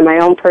respondents and my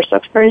own personal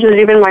experiences.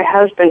 Even my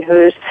husband,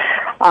 who's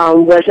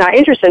was not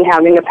interested in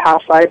having a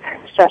past life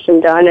session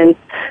done, and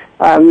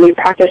me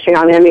practicing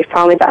on him, he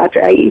finally,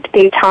 after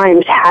eight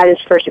times, had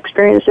his first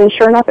experience. And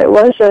sure enough, it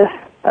was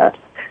a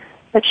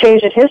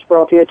change in his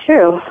worldview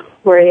too,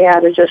 where he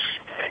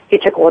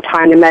took a little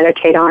time to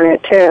meditate on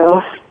it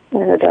too.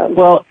 And,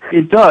 well,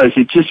 it does.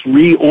 It just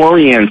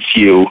reorients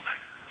you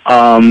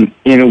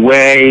in a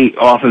way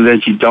often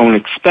that you don't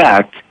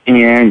expect,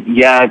 and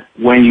yet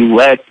when you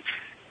let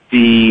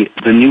the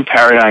new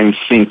paradigm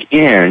sink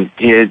in,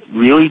 it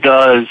really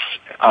does,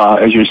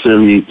 as your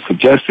survey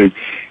suggested,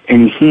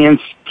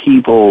 enhance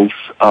people's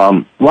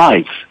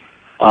lives.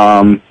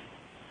 And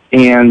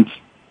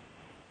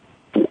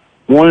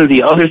one of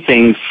the other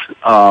things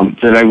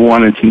that I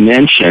wanted to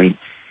mention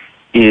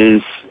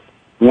is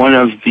one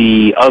of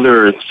the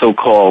other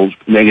so-called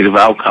negative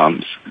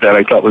outcomes that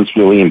I thought was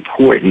really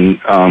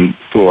important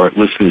for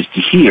listeners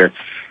to hear.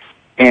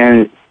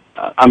 And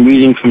I'm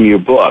reading from your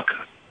book.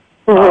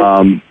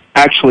 Mm-hmm.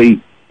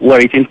 Actually,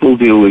 what I think we'll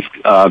do is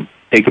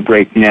take a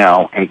break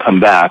now and come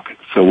back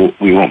so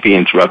we won't be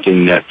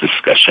interrupting that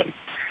discussion.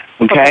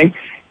 Okay?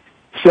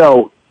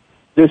 So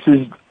this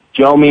is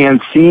Joe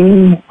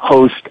Mancini,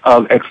 host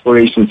of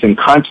Explorations in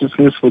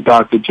Consciousness with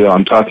Dr. Joe.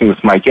 I'm talking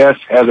with my guest,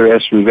 Heather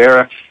S.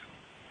 Rivera,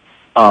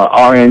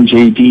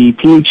 RNJD,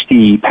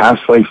 Ph.D.,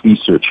 past life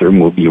researcher, and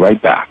we'll be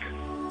right back.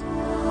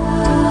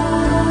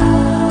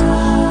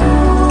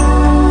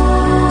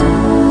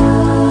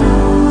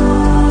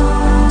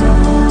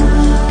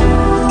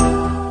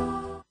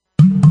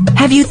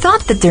 Have you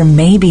thought that there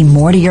may be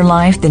more to your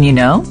life than you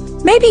know?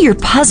 Maybe you're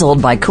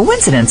puzzled by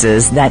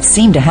coincidences that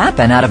seem to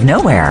happen out of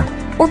nowhere.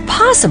 Or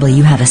possibly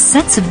you have a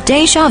sense of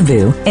déjà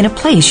vu in a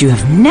place you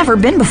have never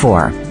been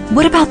before.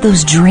 What about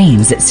those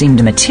dreams that seem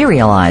to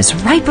materialize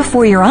right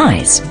before your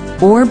eyes?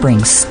 Or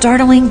bring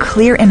startling,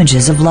 clear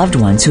images of loved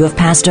ones who have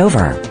passed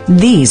over?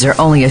 These are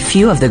only a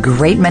few of the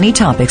great many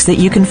topics that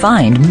you can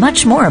find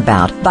much more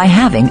about by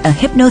having a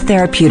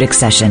hypnotherapeutic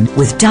session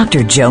with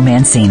Dr. Joe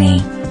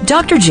Mancini.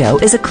 Dr. Joe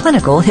is a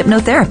clinical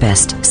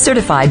hypnotherapist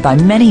certified by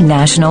many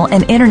national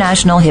and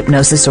international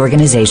hypnosis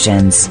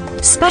organizations,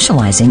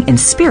 specializing in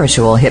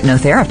spiritual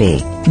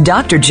hypnotherapy.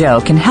 Dr. Joe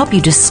can help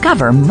you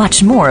discover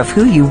much more of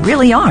who you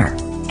really are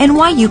and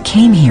why you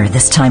came here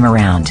this time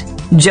around.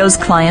 Joe's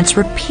clients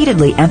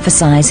repeatedly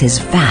emphasize his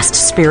vast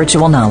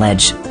spiritual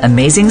knowledge,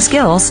 amazing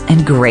skills,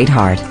 and great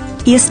heart.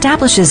 He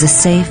establishes a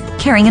safe,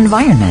 caring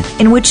environment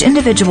in which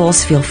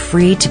individuals feel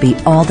free to be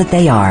all that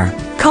they are.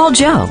 Call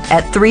Joe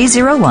at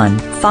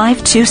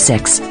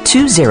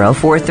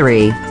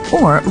 301-526-2043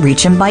 or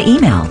reach him by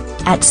email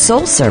at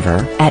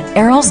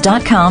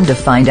soulserver@arrows.com to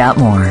find out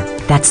more.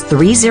 That's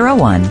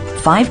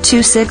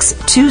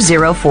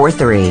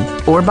 301-526-2043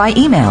 or by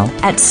email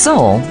at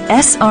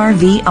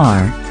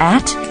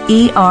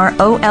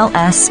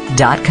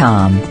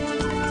soulservr@erols.com.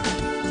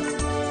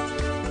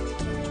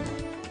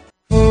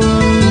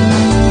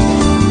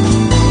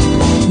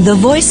 The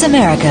Voice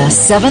America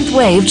 7th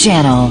Wave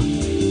Channel.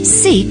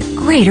 Seek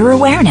greater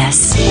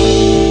awareness.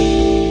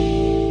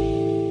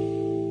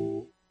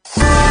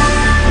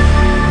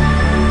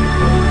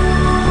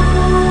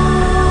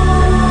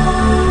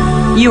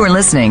 You are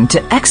listening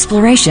to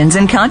Explorations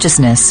in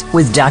Consciousness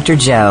with Dr.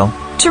 Joe.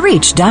 To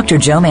reach Dr.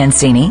 Joe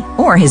Mancini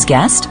or his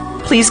guest,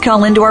 please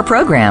call into our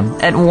program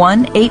at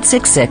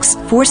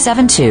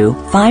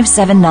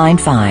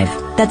 1-866-472-5795.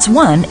 That's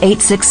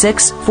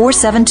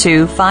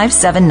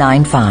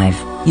 1-866-472-5795.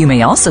 You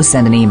may also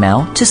send an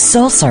email to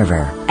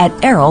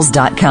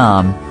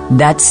soulserver@erols.com.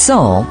 That's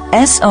soul,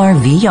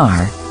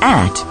 S-R-V-R,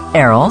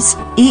 @erols,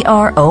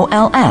 EROLS.com.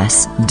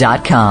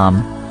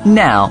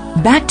 Now,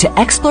 back to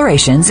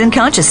Explorations in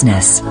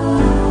Consciousness.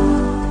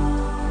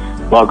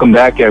 Welcome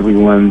back,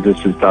 everyone.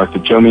 This is Dr.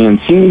 Joe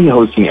Mancini,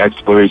 hosting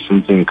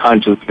Explorations in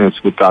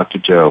Consciousness with Dr.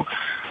 Joe.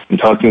 I'm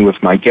talking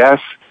with my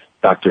guest,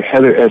 Dr.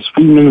 Heather S.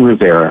 Friedman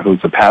Rivera, who's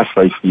a past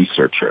life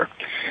researcher.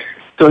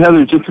 So,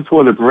 Heather, just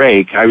before the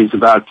break, I was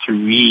about to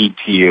read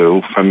to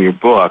you from your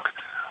book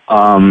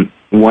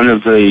one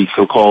of the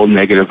so-called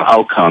negative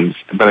outcomes,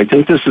 but I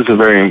think this is a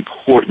very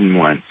important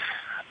one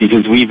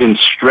because we've been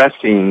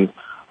stressing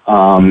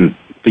the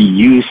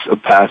use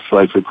of past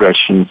life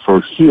regression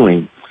for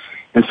healing.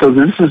 And so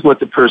this is what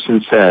the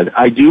person said.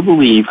 I do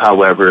believe,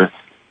 however,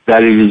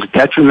 that it is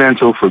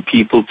detrimental for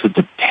people to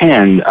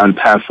depend on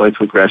past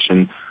life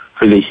regression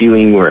for the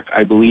healing work.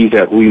 I believe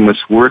that we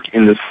must work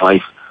in this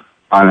life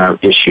on our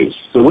issues.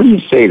 So what do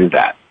you say to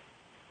that?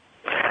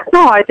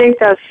 No, I think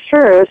that's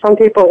true. Some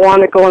people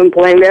want to go and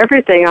blame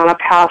everything on a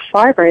past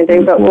life or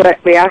anything, but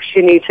what we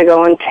actually need to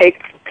go and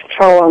take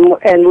control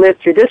and live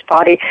through this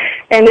body.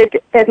 And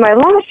in my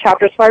last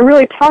chapter, so I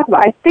really talk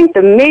about, I think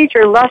the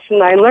major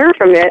lesson I learned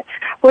from it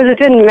was it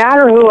didn't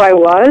matter who I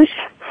was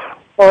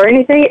or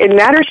anything. It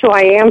matters who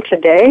I am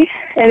today.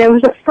 And it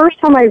was the first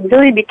time I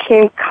really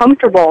became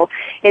comfortable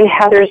in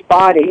Heather's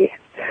body.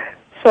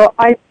 So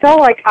I felt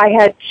like I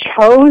had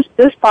chose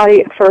this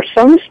body for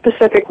some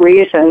specific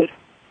reason.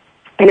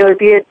 And it would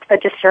be a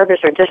disservice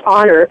or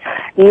dishonor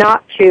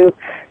not to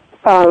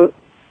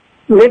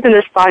live in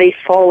this body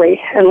fully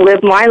and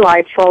live my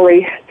life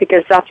fully,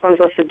 because that's what I'm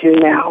supposed to do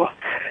now.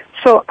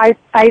 So I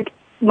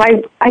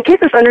get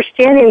this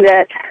understanding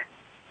that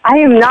I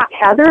am not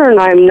Heather, and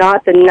I'm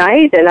not the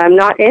night, and I'm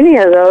not any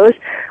of those.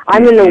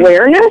 I'm an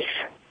awareness,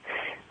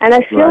 and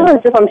I feel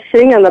as if I'm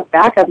sitting on the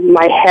back of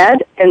my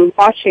head and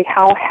watching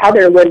how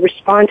Heather would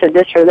respond to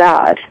this or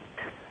that.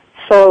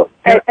 So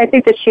I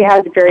think that she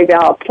has a very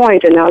valid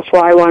point, and that's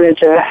why I wanted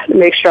to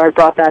make sure I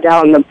brought that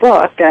out in the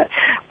book, that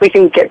we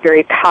can get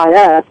very caught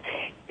up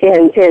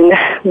in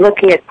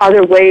looking at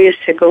other ways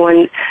to go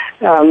and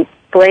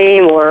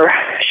blame or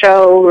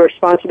show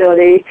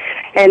responsibility.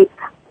 And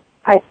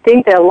I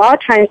think that a lot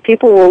of times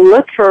people will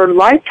look for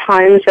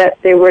lifetimes that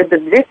they were the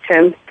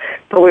victim,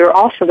 but we were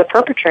also the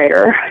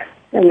perpetrator,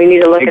 and we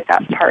need to look at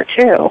that part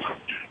too.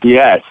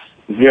 Yes,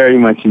 very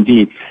much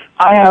indeed.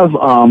 I have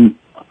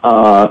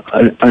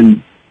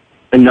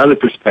another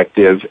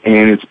perspective,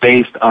 and it's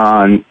based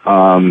on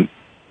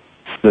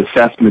the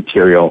Seth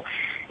material.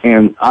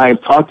 And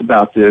I've talked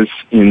about this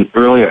in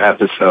earlier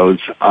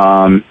episodes.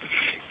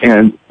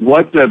 And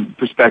what the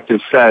perspective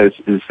says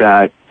is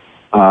that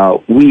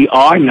we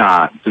are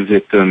not the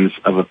victims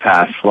of a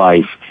past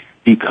life,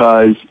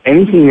 because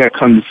anything that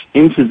comes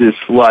into this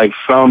life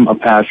from a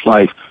past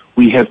life,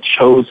 we have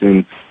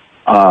chosen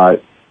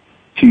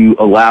to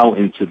allow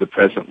into the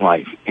present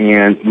life.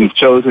 And we've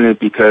chosen it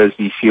because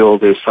we feel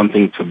there's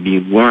something to be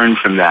learned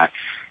from that.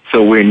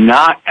 So we're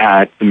not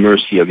at the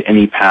mercy of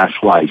any past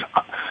life.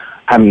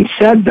 Having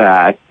said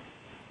that,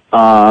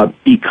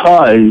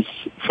 because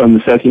from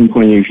the second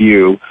point of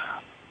view,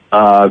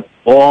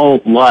 all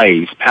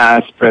lives,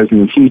 past, present,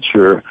 and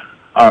future,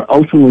 are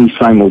ultimately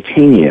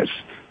simultaneous.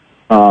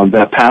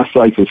 That past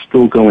life is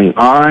still going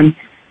on,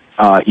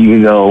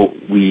 even though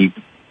we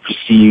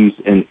perceive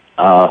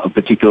a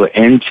particular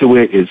end to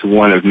it is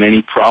one of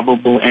many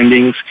probable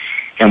endings.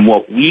 And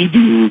what we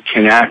do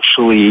can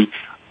actually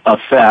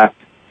affect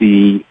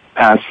the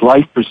past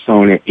life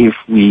persona if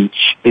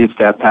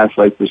that past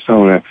life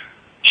persona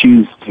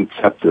choose to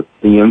accept the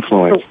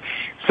influence.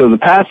 So the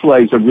past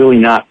lives are really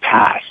not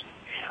past.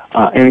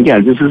 And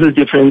again, this is a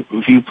different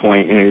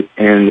viewpoint,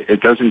 and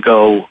it doesn't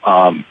go,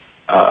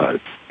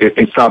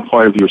 it's not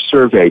part of your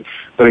survey,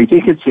 but I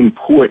think it's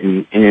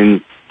important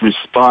in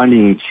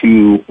responding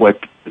to what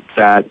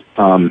that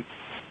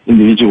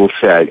individual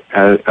said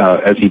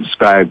as he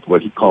described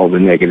what he called the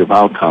negative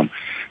outcome.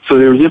 So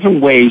there are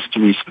different ways to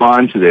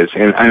respond to this,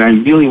 and I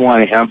really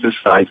want to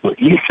emphasize what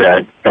you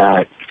said,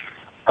 that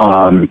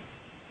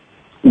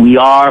we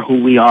are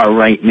who we are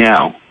right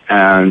now,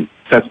 and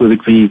Seth would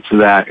agree to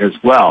that as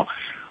well.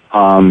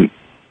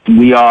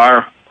 We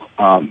are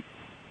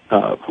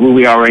who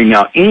we are right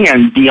now,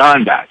 and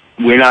beyond that,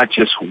 we're not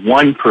just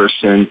one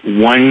person,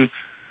 one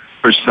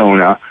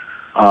persona.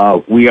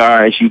 We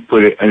are, as you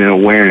put it, an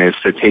awareness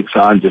that takes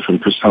on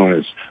different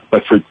personas.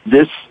 But for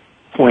this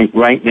point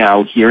right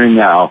now, here and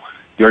now,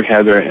 you're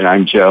Heather and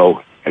I'm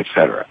Joe,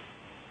 etc.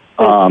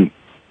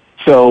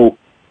 So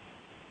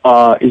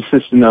it's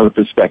just another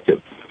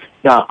perspective.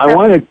 Now, I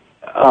want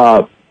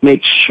to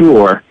make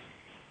sure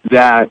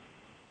that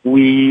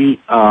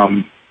we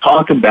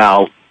talk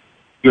about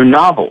your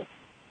novel.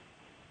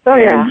 Oh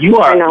yeah, and you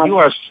are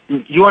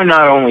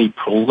not only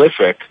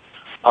prolific.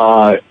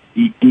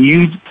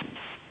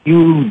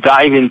 You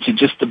dive into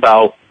just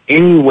about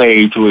any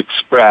way to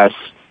express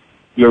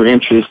your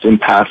interest in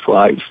past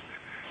lives.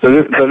 So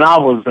the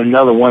novel is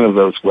another one of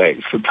those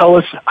ways. So tell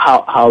us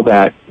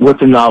what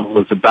the novel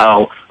is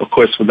about, of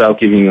course, without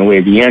giving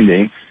away the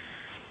ending,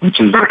 which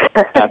is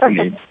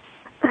fascinating.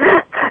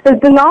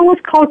 The novel is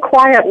called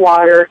Quiet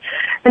Water,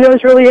 and it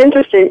was really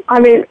interesting. I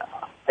mean,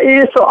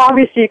 so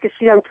obviously you can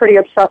see I'm pretty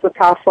obsessed with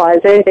past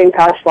lives. Anything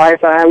past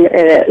life, I'm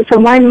in it. So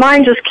my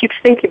mind just keeps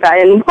thinking about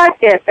it, and what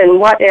if, and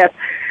what if.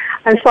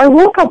 And so I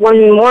woke up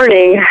one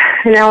morning,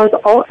 and that was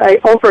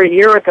over a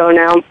year ago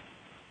now,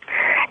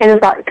 and it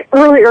was like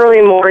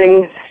early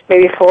morning,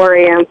 maybe 4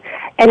 a.m.,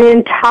 and the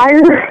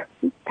entire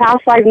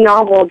past life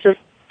novel just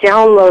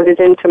downloaded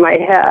into my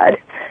head.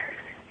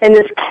 And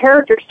this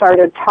character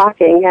started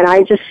talking, and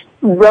I just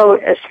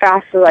wrote as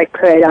fast as I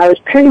could. I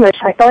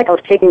felt like I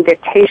was taking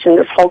dictation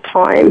this whole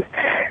time.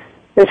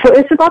 And so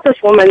it's about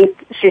this woman,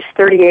 she's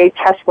 38,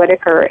 Tess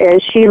Whitaker,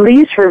 and she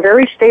leaves her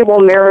very stable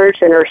marriage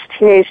and her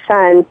teenage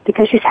son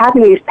because she's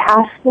having these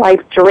past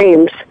life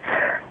dreams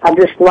of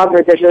this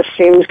lover that just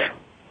seems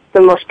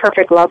the most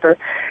perfect lover.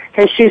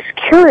 And she's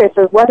curious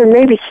of whether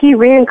maybe he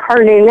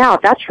reincarnated now.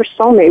 That's her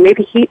soulmate.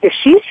 Maybe if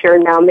she's here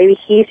now, maybe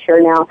he's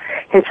here now.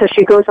 And so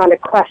she goes on a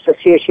quest to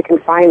see if she can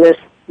find this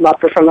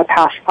lover from a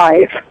past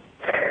life.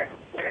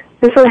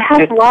 And so it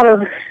has a lot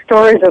of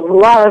stories of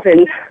love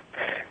and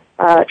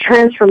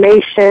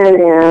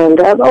transformation, and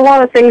a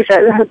lot of things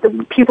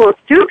that people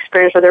do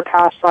experience with their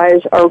past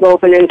lives are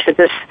woven into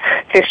this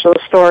fictional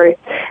story.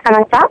 And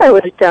I thought I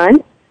was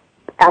done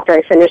after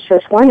I finished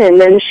this one, and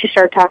then she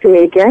started talking to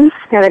me again,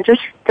 and I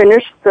just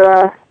finished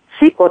the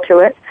sequel to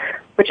it,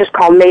 which is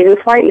called Maiden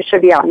Flight, and it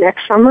should be out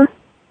next summer.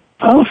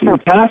 Oh,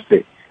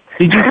 fantastic.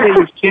 Did you say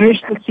you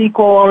finished the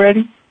sequel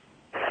already?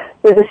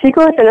 There's a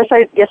sequel I finished.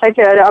 Yes, I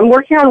did. I'm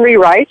working on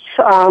rewrites.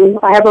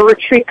 I have a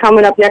retreat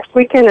coming up next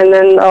weekend, and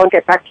then I'll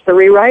get back to the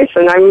rewrites,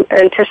 and I'm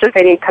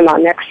anticipating to come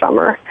out next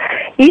summer.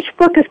 Each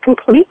book is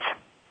complete,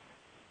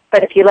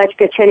 but if you'd like to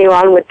continue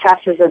on with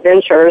Tess's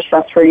adventures,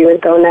 that's where you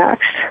would go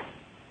next.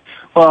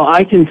 Well,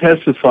 I can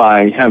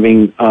testify,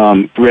 having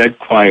read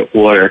Quiet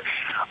Water,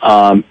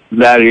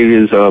 that it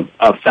is a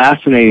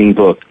fascinating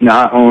book,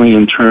 not only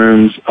in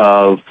terms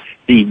of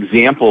the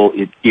example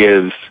it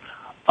gives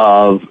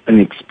of an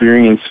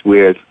experience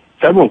with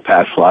several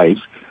past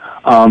lives,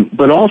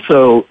 but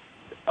also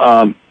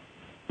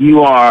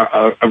you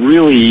are a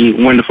really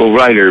wonderful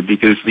writer,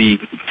 because the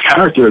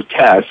character of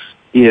Tess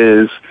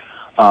is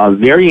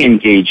very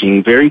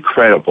engaging, very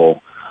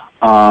credible,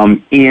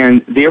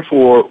 and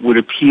therefore would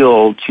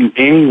appeal to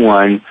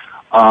anyone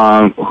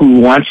who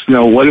wants to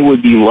know what it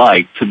would be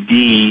like to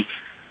be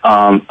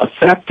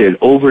affected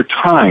over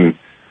time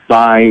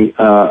by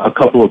a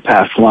couple of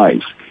past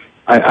lives.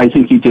 I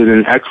think you did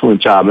an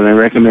excellent job, and I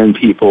recommend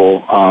people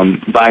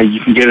you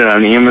can get it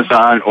on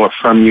Amazon or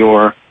from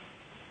your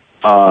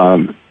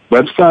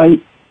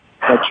website.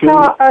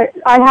 No, I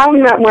have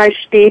them at when I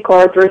speak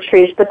or at the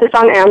retreats, but it's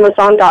on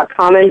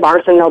Amazon.com and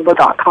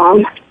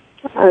BarnesandNoble.com.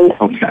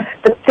 Okay.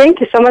 But thank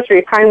you so much for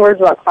your kind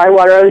words about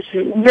Clydewater. It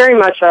was very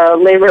much a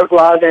labor of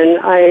love, and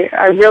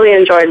I really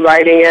enjoyed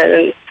writing it,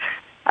 and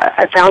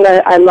I found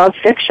that I love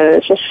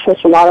fiction.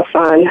 It's a lot of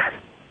fun.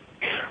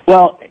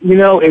 Well,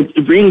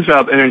 it brings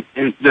up, and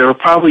there are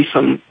probably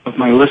some of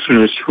my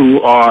listeners who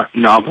are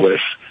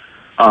novelists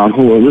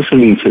who are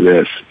listening to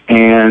this,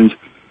 and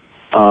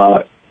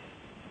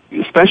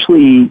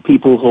especially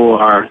people who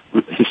are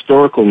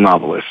historical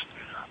novelists.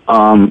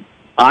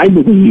 I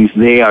believe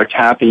they are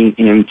tapping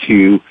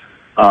into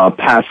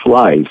past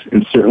lives,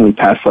 and certainly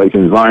past life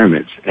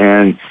environments,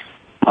 and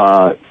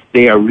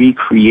they are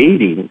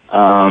recreating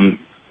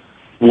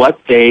what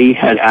they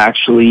had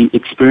actually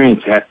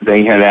experienced, that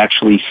they had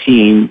actually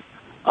seen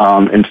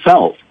and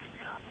felt.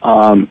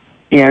 And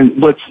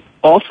what's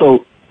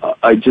also,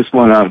 I just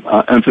want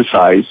to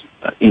emphasize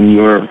in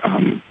your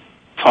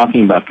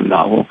talking about the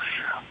novel,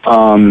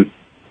 I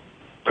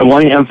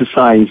want to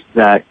emphasize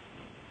that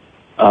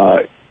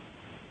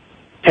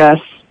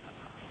Tess'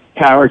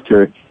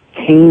 character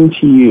came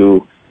to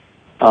you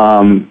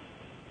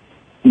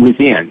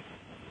within.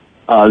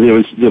 There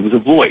was a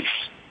voice.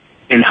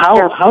 And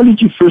how did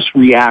you first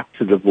react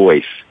to the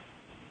voice?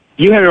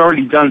 You had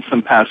already done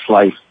some past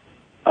life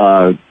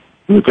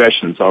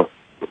regressions,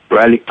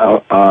 already.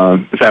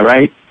 Is that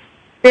right?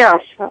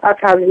 Yes, I've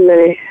had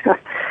many.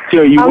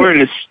 So you weren't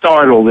as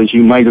startled as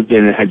you might have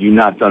been had you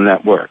not done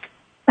that work.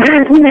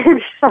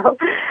 Maybe so.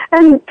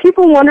 And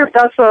people wonder if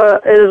that's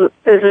is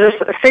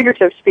just a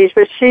figurative speech,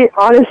 but she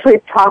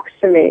honestly talks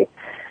to me.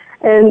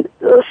 And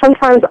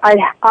sometimes I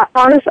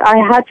honestly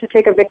had to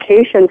take a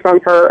vacation from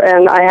her,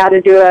 and I had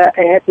to do a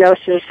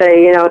hypnosis to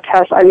say,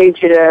 Tess, I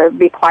need you to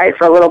be quiet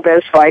for a little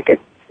bit so I could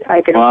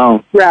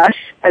wow. rest,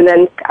 and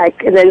then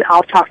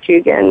I'll talk to you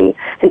again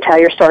and tell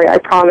your story, I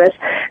promise.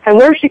 And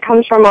where she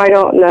comes from, I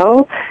don't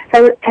know.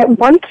 At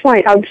one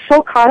point, I was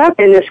so caught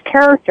up in this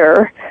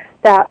character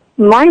that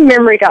my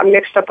memory got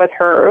mixed up with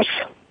hers.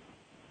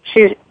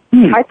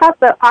 I thought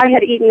that I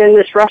had eaten in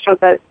this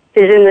restaurant that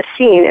is in the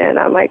scene, and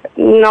I'm like,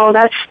 no,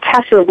 that's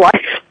Tess's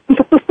wife.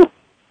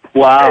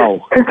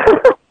 Wow.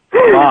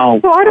 Wow.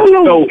 So I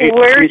don't know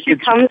where she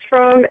comes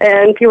from,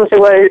 and people say,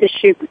 well, is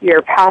she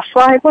your past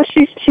life? Well,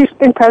 she's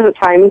in present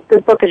time.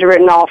 The book is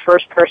written all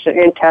first person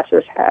in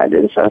Tess's head,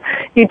 and so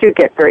you do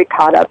get very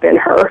caught up in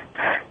her.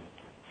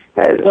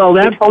 Well,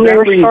 she told me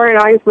her story, and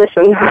I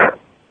listened.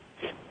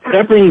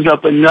 That brings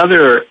up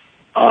another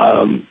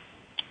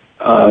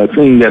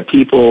thing that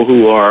people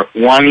who are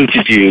wanting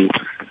to do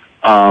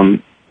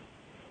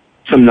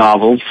some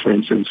novels, for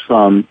instance,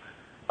 from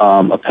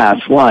a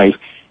past life,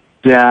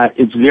 that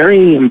it's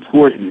very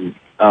important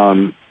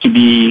to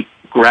be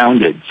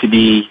grounded,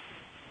 to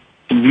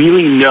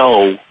really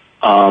know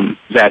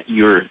that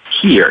you're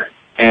here,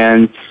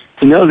 and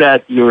to know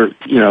that you're,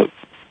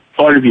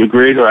 part of your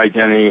greater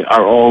identity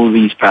are all of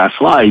these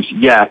past lives.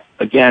 Yet,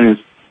 again,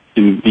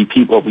 to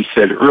repeat what we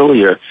said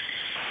earlier,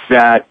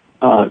 that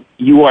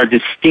you are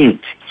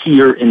distinct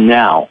here and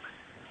now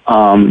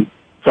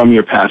from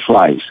your past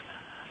lives.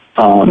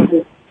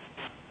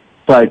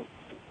 But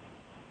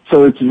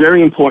so it's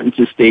very important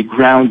to stay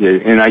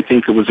grounded, and I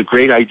think it was a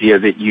great idea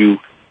that you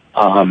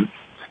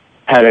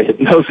had a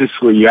hypnosis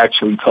where you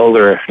actually told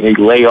her, hey,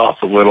 lay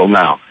off a little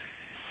now.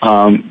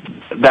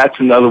 That's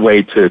another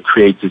way to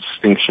create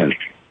distinction.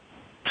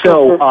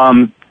 So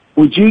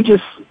would you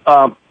just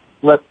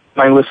let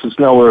my listeners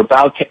know we're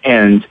about to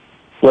end?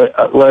 Let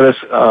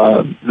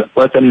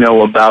them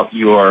know about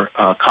your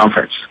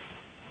conference.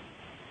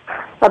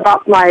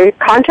 About my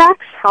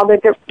contacts? How they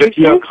get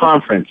your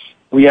conference.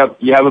 You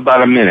have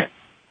about a minute.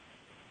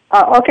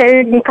 Okay,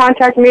 you can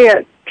contact me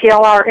at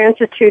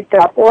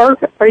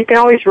plrinstitute.org, or you can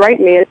always write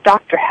me at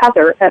Dr.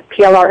 Heather at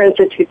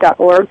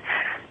plrinstitute.org.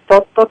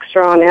 Both books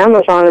are on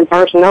Amazon and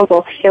Barnes &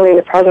 Noble, Healing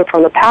the Present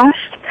from the Past,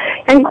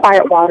 and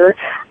Quiet Water.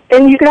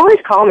 And you can always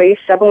call me,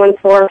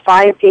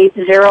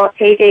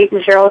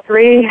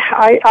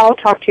 714-580-8803. I'll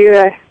talk to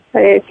you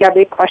if you have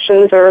any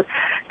questions or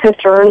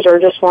concerns or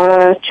just want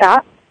to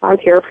chat. I'm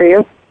here for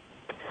you.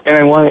 And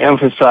I want to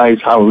emphasize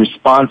how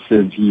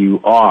responsive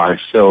you are.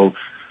 So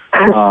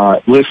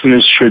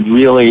listeners should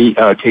really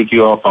take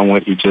you up on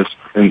what you just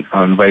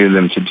invited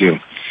them to do.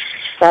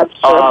 That's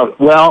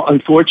well,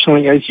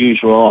 unfortunately, as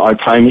usual, our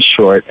time is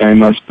short, and I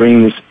must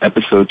bring this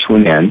episode to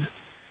an end.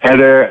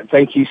 Heather,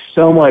 thank you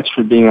so much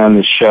for being on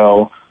the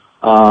show.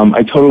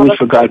 I totally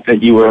forgot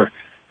that you were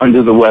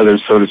under the weather,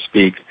 so to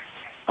speak.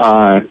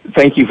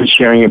 Thank you for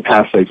sharing your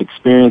past life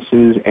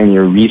experiences and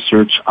your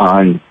research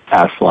on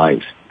past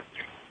lives.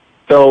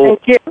 So,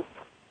 thank you.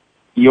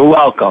 You're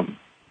welcome.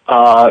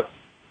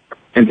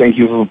 And thank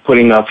you for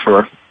putting up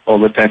for all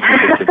the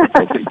technical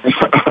difficulties.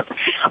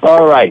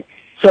 All right.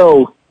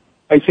 So,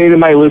 I say to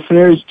my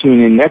listeners,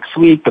 tune in next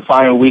week, the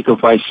final week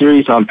of my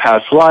series on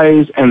past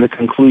lives, and the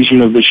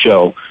conclusion of the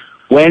show,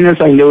 when, as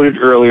I noted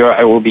earlier,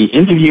 I will be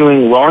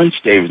interviewing Lawrence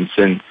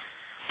Davidson,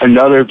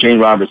 another of Jane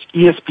Roberts'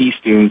 ESP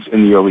students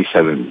in the early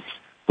 70s.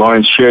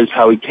 Lawrence shares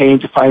how he came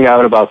to find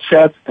out about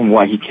Seth and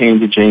why he came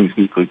to Jane's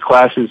weekly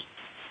classes.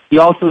 He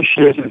also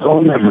shares his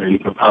own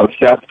memories of how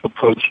Seth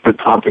approached the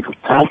topic of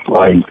past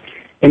lives,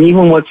 and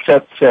even what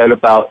Seth said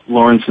about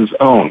Lawrence's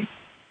own.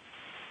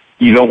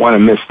 You don't want to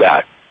miss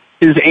that.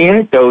 His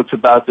anecdotes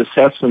about the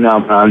Seth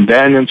phenomenon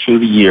then and through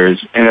the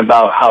years, and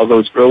about how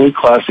those early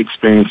class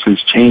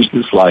experiences changed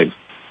his life,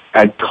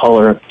 add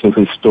color to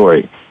his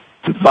story.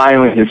 And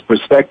finally, his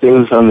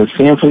perspectives on the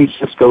San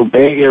Francisco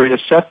Bay Area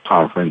Seth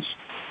Conference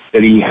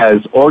that he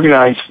has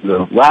organized for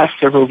the last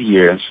several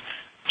years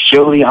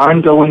show the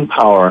ongoing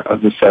power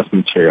of the Seth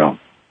material.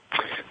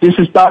 This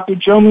is Dr.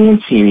 Joe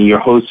Mancini, your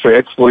host for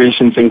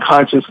Explorations in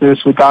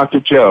Consciousness with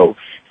Dr. Joe.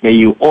 May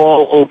you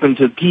all open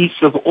to peace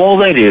of all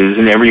that is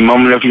in every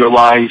moment of your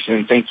lives,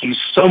 and thank you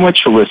so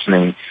much for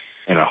listening,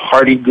 and a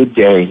hearty good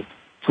day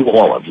to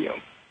all of you.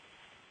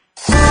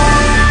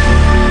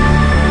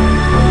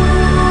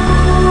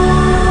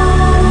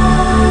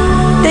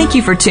 Thank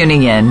you for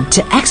tuning in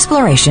to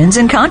Explorations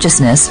in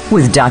Consciousness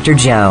with Dr.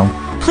 Joe.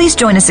 Please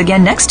join us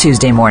again next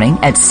Tuesday morning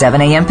at 7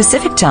 a.m.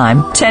 Pacific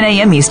Time, 10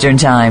 a.m. Eastern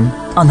Time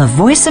on the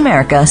Voice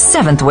America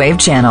 7th Wave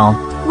channel.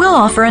 We'll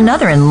offer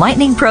another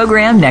enlightening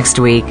program next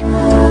week.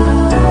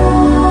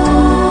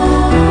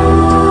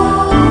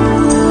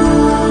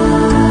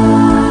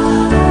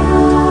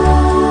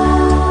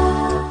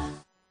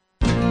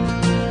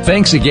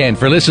 Thanks again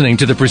for listening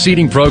to the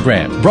preceding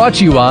program, brought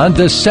to you on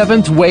the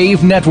 7th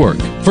Wave Network.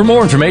 For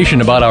more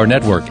information about our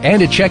network and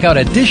to check out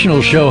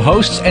additional show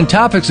hosts and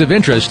topics of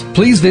interest,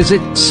 please visit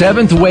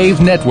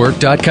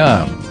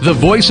 7thwavenetwork.com. The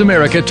Voice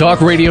America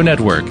Talk Radio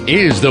Network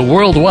is the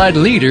worldwide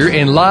leader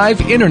in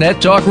live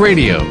Internet talk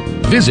radio.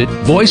 Visit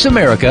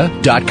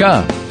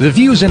voiceamerica.com. The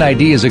views and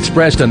ideas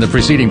expressed on the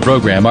preceding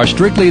program are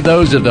strictly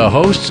those of the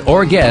hosts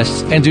or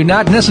guests and do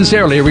not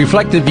necessarily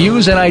reflect the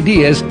views and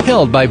ideas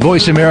held by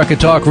Voice America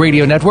Talk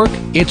Radio Network,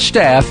 its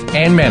staff,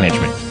 and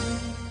management.